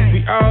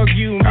 We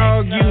argue,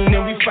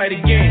 then we fight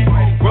again.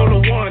 Roll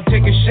a one,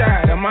 take a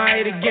shot, I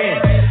might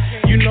again.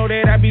 You know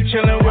that I be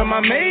chillin' with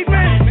my maid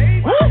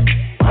man.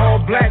 All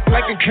black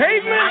like a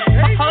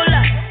caveman. Hold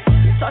up,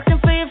 talking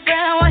for your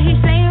friend while he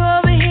saying you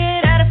over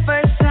here. That the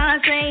first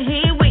time saying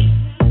he weak.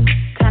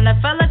 Kinda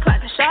fella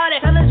clock a shot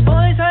at. Tell his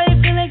boys how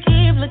you feeling,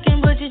 keep looking,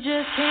 but you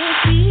just can't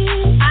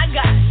see. I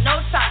got no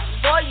time,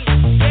 boy,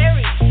 you scary.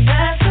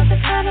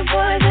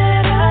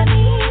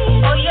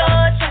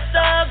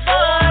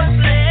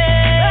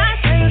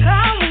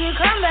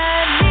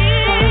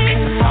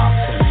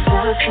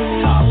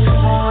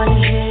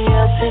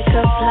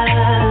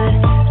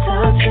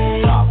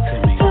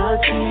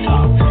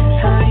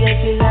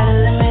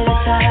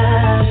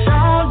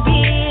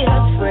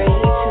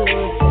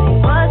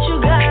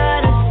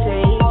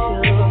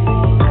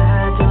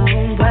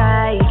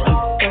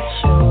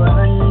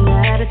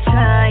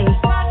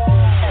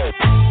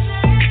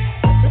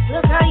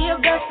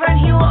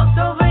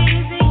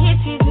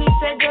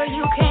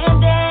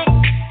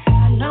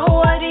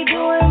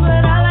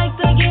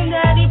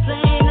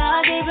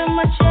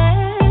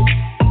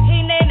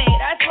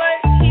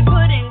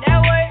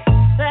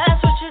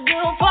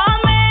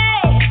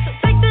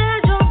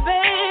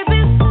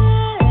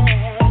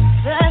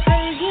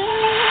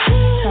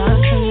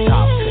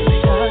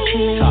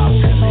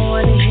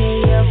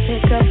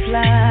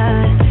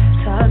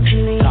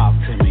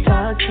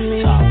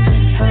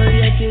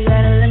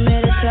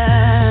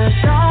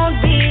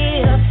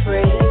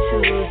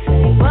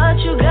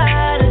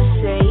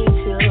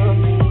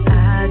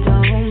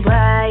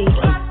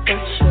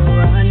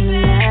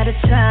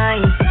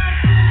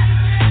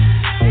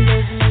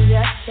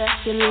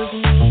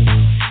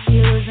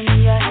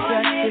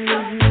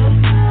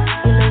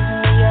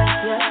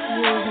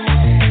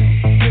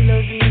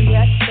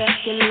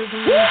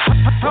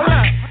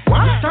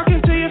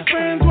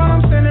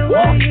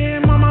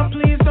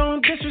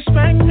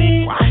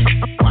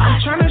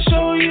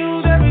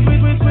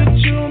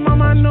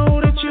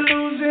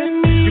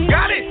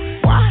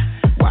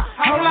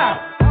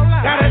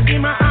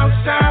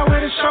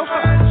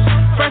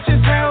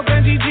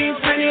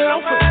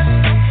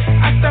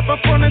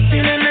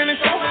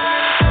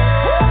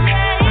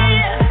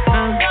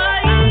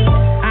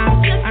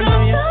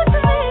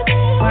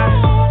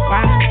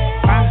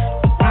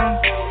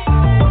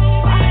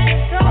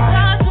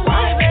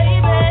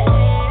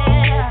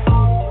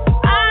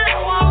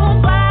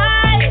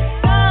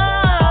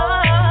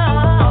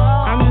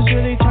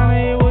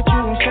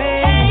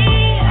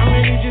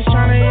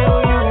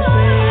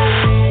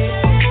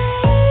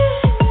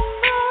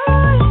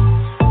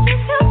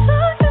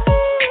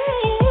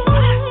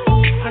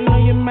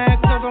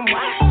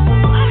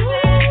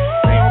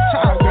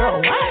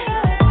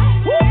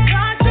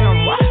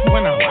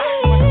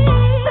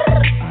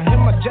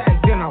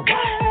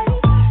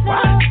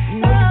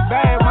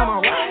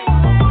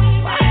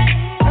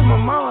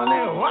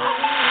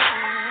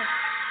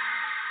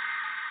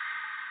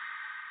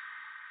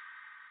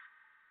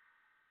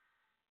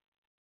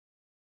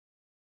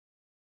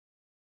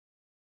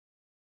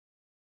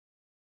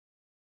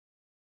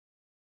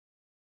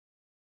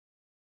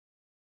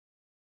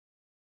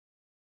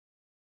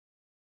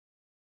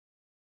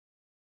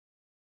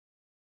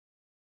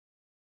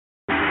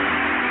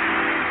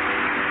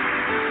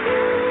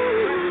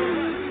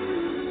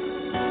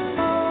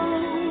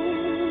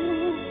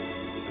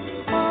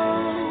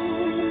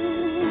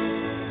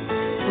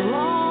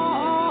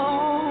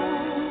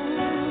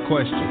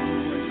 question.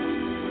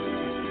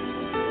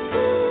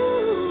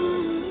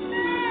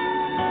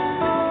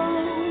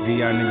 Give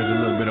y'all niggas a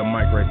little bit of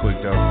mic right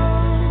quick though.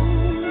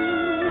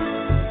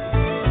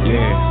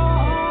 Yeah.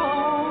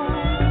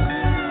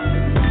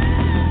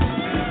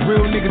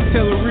 Real niggas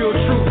tell the real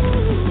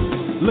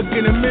truth. Look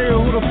in the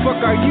mirror, who the fuck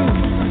are you?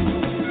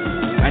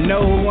 I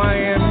know who I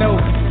am, no.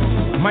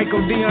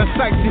 Michael Dion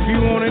Sykes if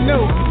you wanna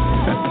know.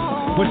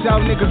 But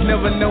y'all niggas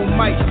never know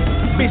Mike.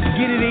 Bitch,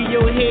 get it in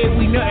your head,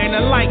 we nothing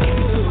alike.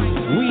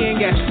 We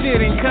ain't got shit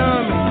in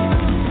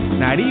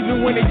common, not even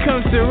when it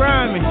comes to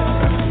rhyming.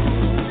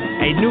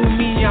 Hey, new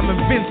me, I'm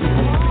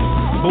invincible.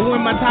 But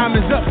when my time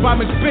is up, I'm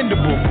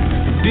expendable.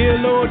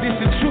 Dear Lord, this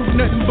is truth,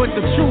 nothing but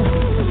the truth.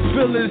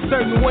 Feeling a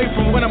certain way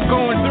from what I'm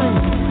going through.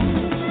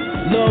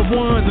 Loved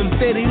ones, I'm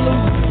steady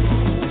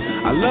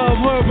losing. I love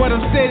her, but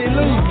I'm steady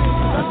losing.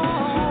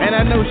 And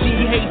I know she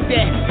hates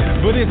that,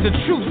 but it's the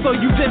truth, so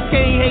you just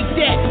can't hate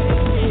that.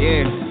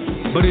 Yeah,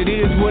 but it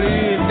is what it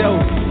is,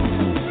 though.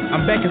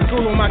 I'm back in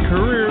school on my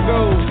career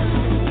goals.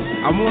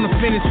 I wanna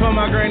finish before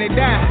my granny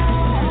died.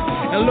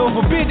 And Lord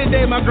forbid the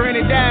day my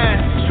granny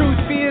died.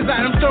 Truth is, I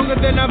am stronger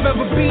than I've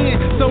ever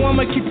been. So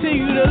I'ma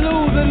continue to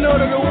lose in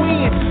order to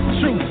win.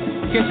 Truth,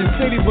 catch a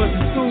city bus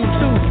in school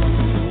too.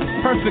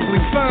 Perfectly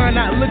fine,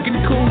 not looking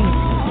cool.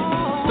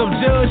 So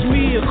judge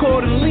me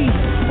accordingly.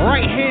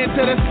 Right hand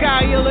to the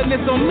sky, yelling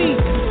it's on me.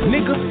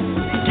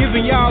 Nigga,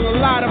 giving y'all a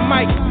lot of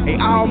mic. A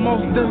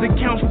almost doesn't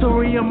count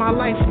story of my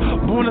life.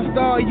 Born a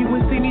star, you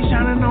ain't see me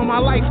shining on my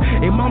life.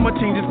 A mama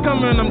change is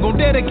coming, I'm gon'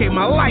 dedicate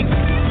my life.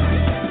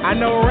 I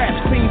know rap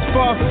seems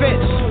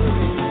far-fetched,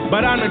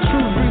 but I'm the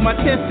truth, read my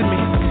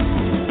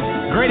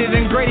testament. Greater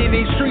than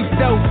these streets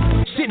though.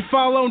 Shit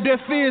fall on deaf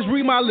ears,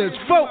 read my lips,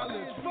 folk.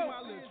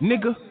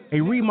 Nigga,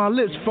 hey, read my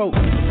lips, folk.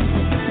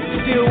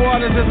 Still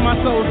waters as my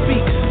soul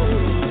speaks.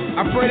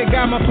 I pray to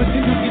God my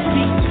potential gets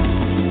peaked.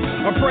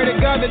 I pray to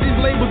God that these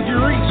labels get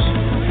reached.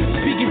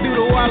 Speaking through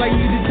the wall like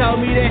you just told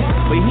me that,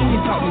 but he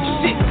didn't taught me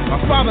shit, my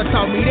father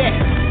taught me that.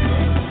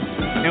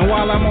 And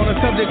while I'm on the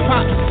subject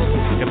pop,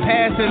 the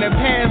past and the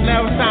past,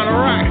 now it's time to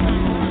rock.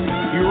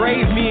 You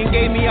raised me and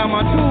gave me all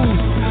my tools.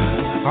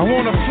 I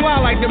wanna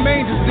fly like the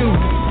angels do.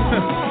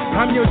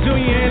 I'm your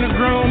junior and a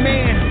grown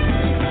man,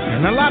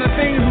 and a lot of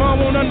things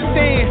mom won't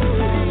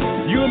understand.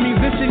 You a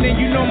musician and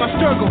you know my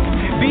struggle.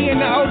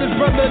 Being the oldest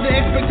brother, the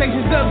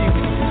expectations of you.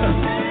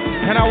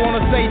 And I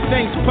wanna say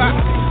thanks, Pop.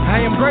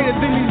 I am greater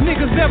than these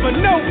niggas ever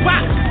know,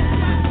 Pop.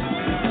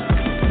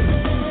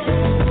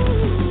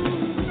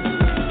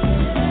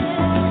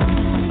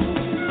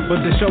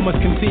 But the show must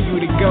continue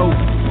to go.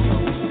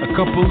 A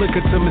couple liquor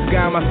to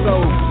misguide my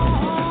soul.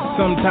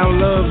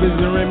 Sometimes love is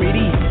a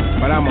remedy,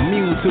 but I'm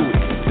immune to it.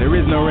 There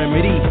is no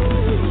remedy.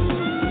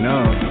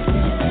 No.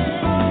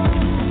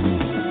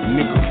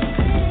 Nickel.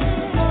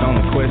 It's on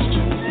the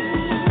question.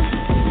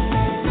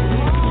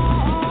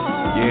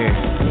 Yeah.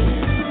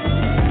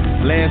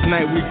 Last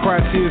night we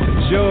cried tears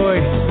of joy.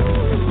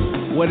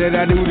 What did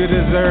I do to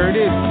deserve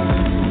this?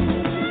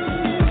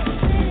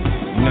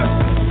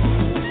 Nothing.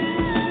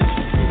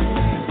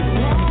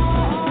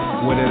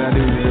 What did I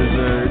do to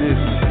deserve this?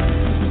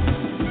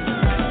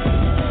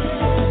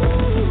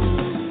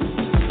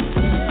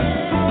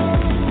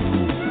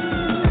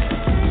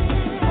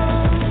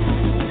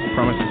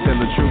 Promise to tell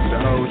the truth, the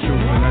whole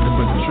truth, and nothing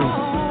but the truth.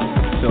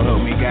 So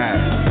help me God.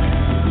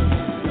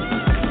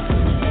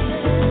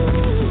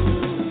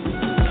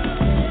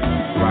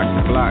 Rock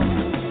the block.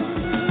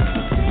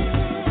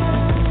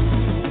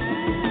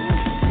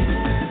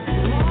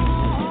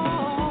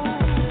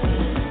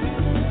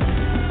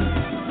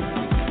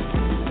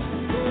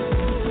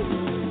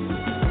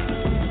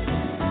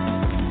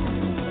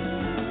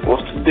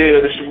 What's the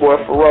deal? This your boy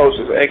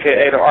Ferocious,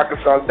 aka the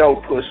Arkansas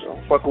Dope Pusher.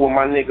 I'm fucking with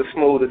my nigga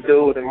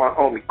Smooththadude and my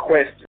homie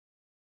Question.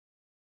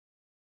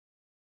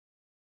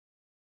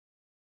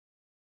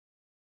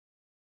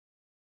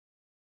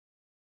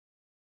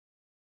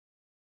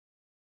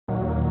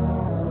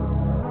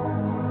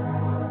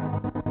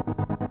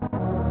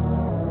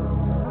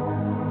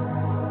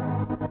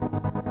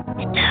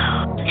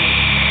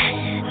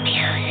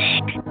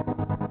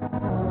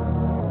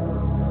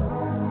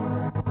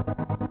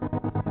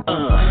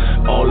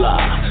 All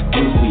I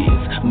do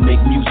is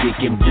make music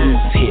and blues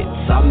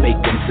hits. I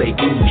make them say,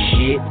 ooh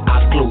shit,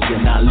 eyes closed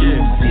and I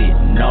lose it.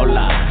 And all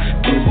I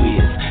do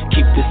is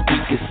keep the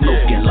speakers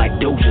smoking like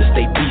Doja,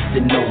 stay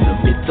beastin' on them.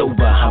 It's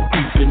over, I'm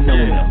creeping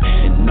on them.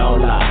 And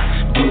all I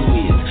do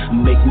is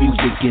make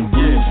music and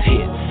blues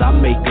hits. I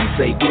make them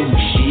say, ooh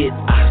shit,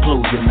 eyes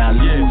closed and I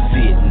lose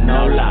it. And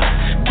all I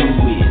do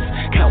is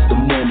count the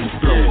money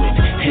flowing.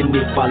 And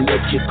if I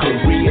let your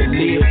career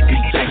live, be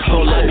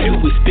thankful. All I do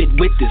is spit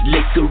with this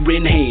liquor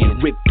in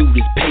hand. Rip through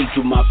this page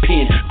with my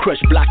pen. Crush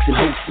blocks and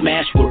hope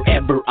smash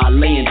wherever I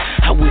land.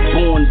 I was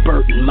born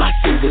burdened. My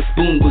silver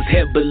spoon was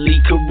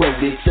heavily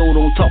corroded. So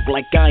don't talk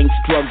like I ain't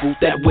struggled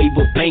smooth. That wave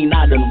of pain,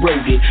 I done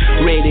wrote it.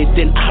 Read it,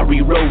 then I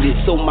rewrote it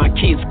so my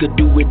kids could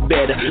do it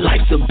better.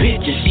 Life's a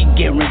bitch and she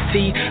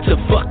guaranteed to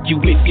fuck you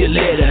if you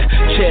let her.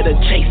 Cheddar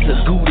chaser,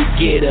 Gouda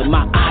getter.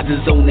 My eyes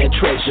is on that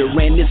treasure,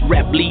 and this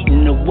rap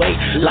leading away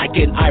like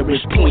an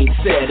Irish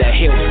poinsettia.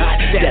 Hell hot,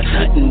 that's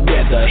hunting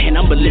weather, and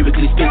I'ma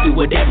lyrically spit through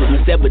whatever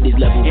and sever this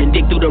level and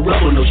dig through the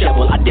rubble, no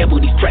shovel. I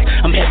devil these tracks,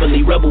 I'm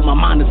heavily rebel. My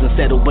mind isn't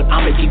settled, but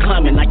I'ma keep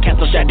climbing. I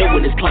cast a shadow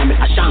in this climate.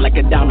 I shine like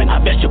a diamond.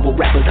 I vegetable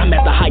rappers. I'm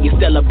at the highest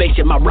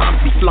elevation. My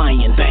rhymes be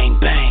flying. Bang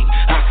bang,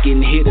 I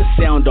can hear the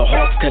sound of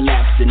hearts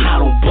collapsing. I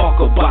don't talk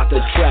about the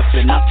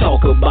trapping, I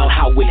talk about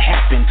how it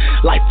happened.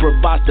 Life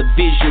provides the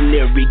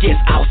visionary, guess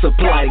I'll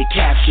supply the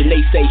caption.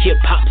 They say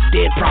hip-hop's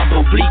dead,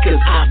 probably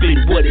cause I've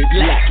been what it's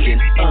lacking.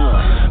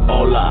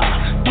 All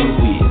I do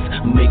is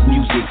make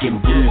music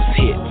and blues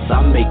hits.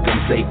 I make them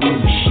say,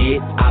 ooh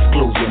shit, eyes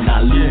closed and I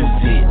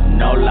lose it.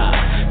 And all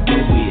I do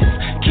is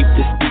keep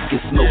the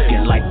speakers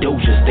smoking like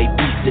Doja, stay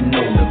beastin'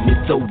 on them.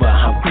 It's over,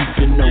 I'm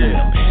creeping on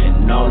them.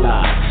 And all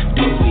I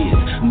do is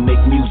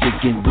make music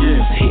and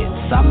blues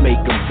hits. I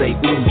make them say,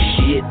 ooh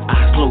shit,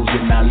 eyes closed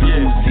and I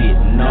lose it.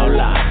 And all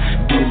I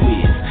do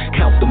is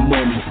count the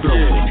money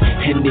flowing.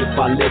 And if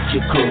I let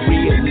your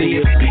career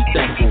live, be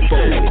thankful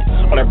for it.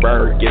 On a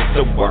bird gets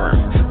a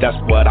worm, that's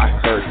what I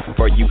heard.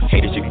 For you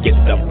haters, you get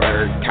the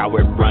bird.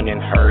 Coward running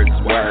herds,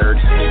 word.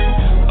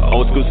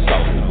 Old school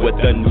soul with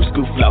a new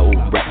school flow.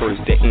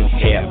 Representing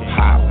hip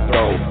hop,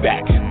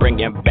 throwback,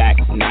 bringing back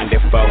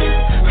 94.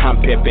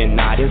 I'm pimping,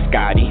 not as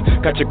Scotty.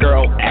 Got your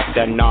girl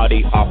acting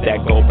naughty off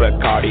that gold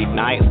Bacardi.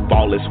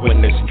 Nightfall is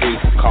when the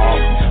streets call.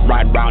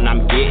 Right round,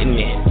 I'm getting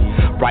it.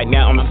 Right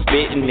now I'm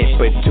spitting it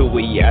for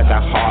Tui as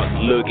a hard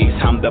loogies.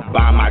 I'm the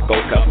bomb, I go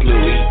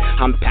kaplooey.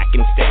 I'm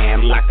packing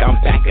stand like I'm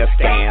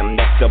Pakistan.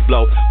 Next to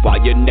blow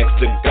while you're next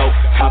to go.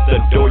 Out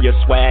the door, your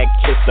swag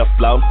kiss the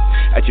flow.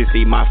 As you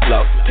see my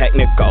flow,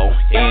 technical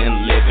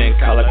in living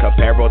color,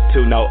 comparable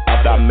to no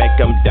other. Make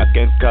them duck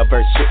and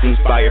cover,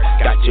 shooting fire.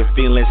 Got you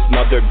feeling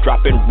smothered,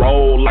 drop and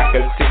roll like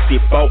a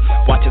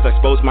 64. Watch as I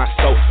expose my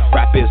soul.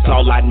 Rap is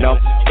all I know.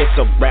 It's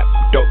a rap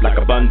dope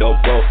like a bundle,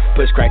 bro.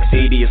 Push crack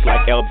CDs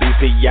like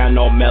LBC. I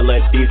know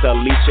melodies.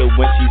 Alicia,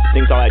 when she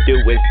sings, all I do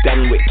is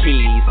done with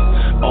keys.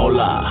 All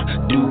I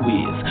do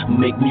is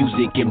make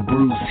music and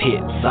bruise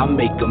hits. I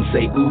make them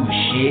say, ooh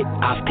shit,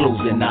 eyes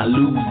closed and I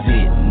lose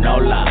it. And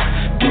all I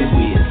do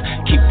is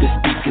keep the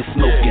speakers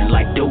smoking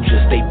like Doja,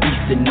 stay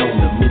beastin' on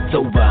them. It's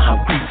over,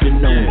 I'm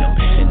creeping on them.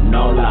 And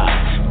all I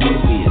do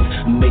is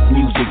make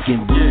music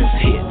and bruise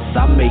hits.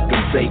 I make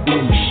them say,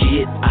 ooh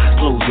shit, eyes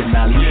closed and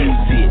I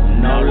lose it.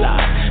 And all I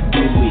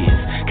do is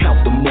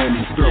count the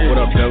money flowing. What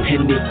up, though?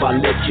 And if I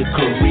let your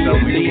career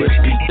live,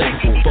 be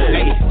thankful for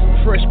it.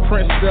 Fresh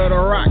Prince of the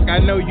Rock, I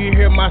know you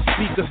hear my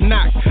speakers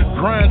knock.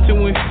 Grind to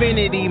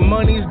infinity,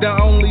 money's the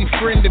only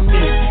friend of me.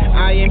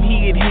 I am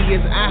he and he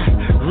is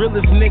I,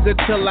 realest nigga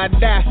till I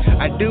die.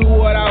 I do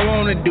what I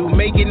wanna do,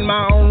 making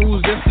my own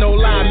rules, that's no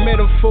lie.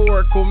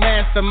 Metaphorical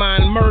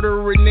mastermind,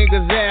 murdering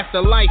niggas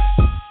after life.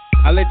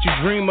 I let you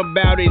dream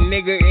about it,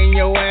 nigga, in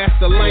your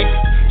afterlife.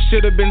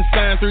 Should've been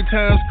signed 3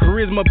 times,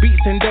 charisma,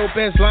 beats, and dope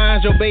ass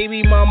lines. Your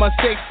baby mama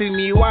sexing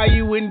me, why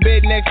you in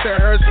bed next to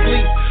her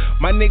sleep?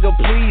 My nigga,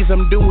 please,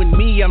 I'm doing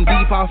me, I'm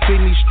deep off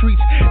in these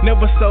streets.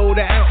 Never sold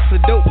an ounce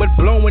of dope, but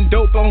blowing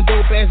dope on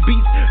dope ass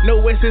beats. No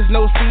S's,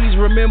 no C's,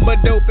 remember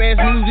dope ass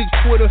music's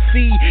Twitter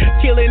feed.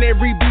 Killing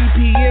every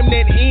BPM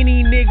that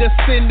any nigga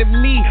send to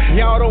me.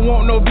 Y'all don't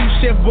want no beef,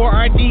 Chef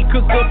Boyardee,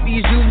 cook up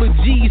these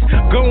eulogies.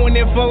 Going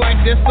in for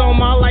like this all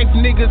my life,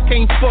 niggas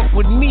can't fuck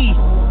with me.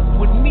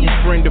 You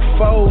friend or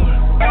foe,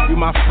 you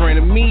my friend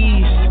of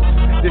me's.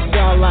 This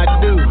all I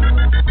do,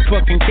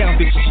 fucking count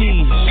this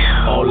cheese.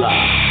 All I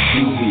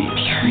do is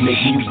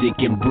make music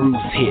and bruise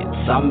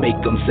hits. I make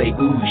them say,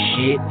 ooh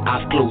shit,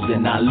 eyes closed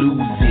and I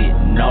lose it.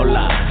 And all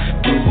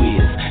I do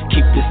is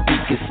keep the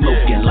speakers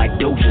smoking like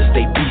Doja,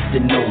 stay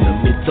beastin' on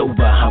them. It's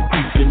over, I'm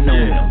creeping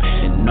on them.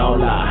 And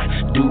all I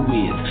do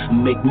is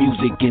make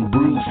music and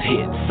bruise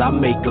hits. I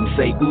make them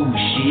say, ooh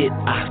shit,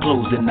 eyes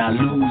closed and I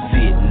lose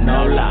it. And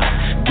all I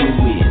do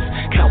is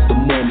count the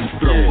money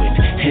flowing.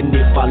 And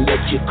if I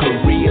let your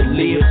career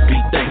live, be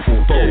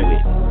thankful for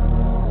it.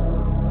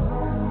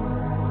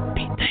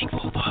 Be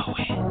thankful for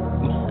it.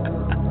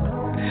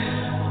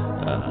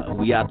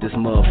 We out this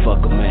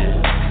motherfucker,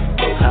 man.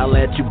 Holla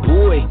at your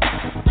boy.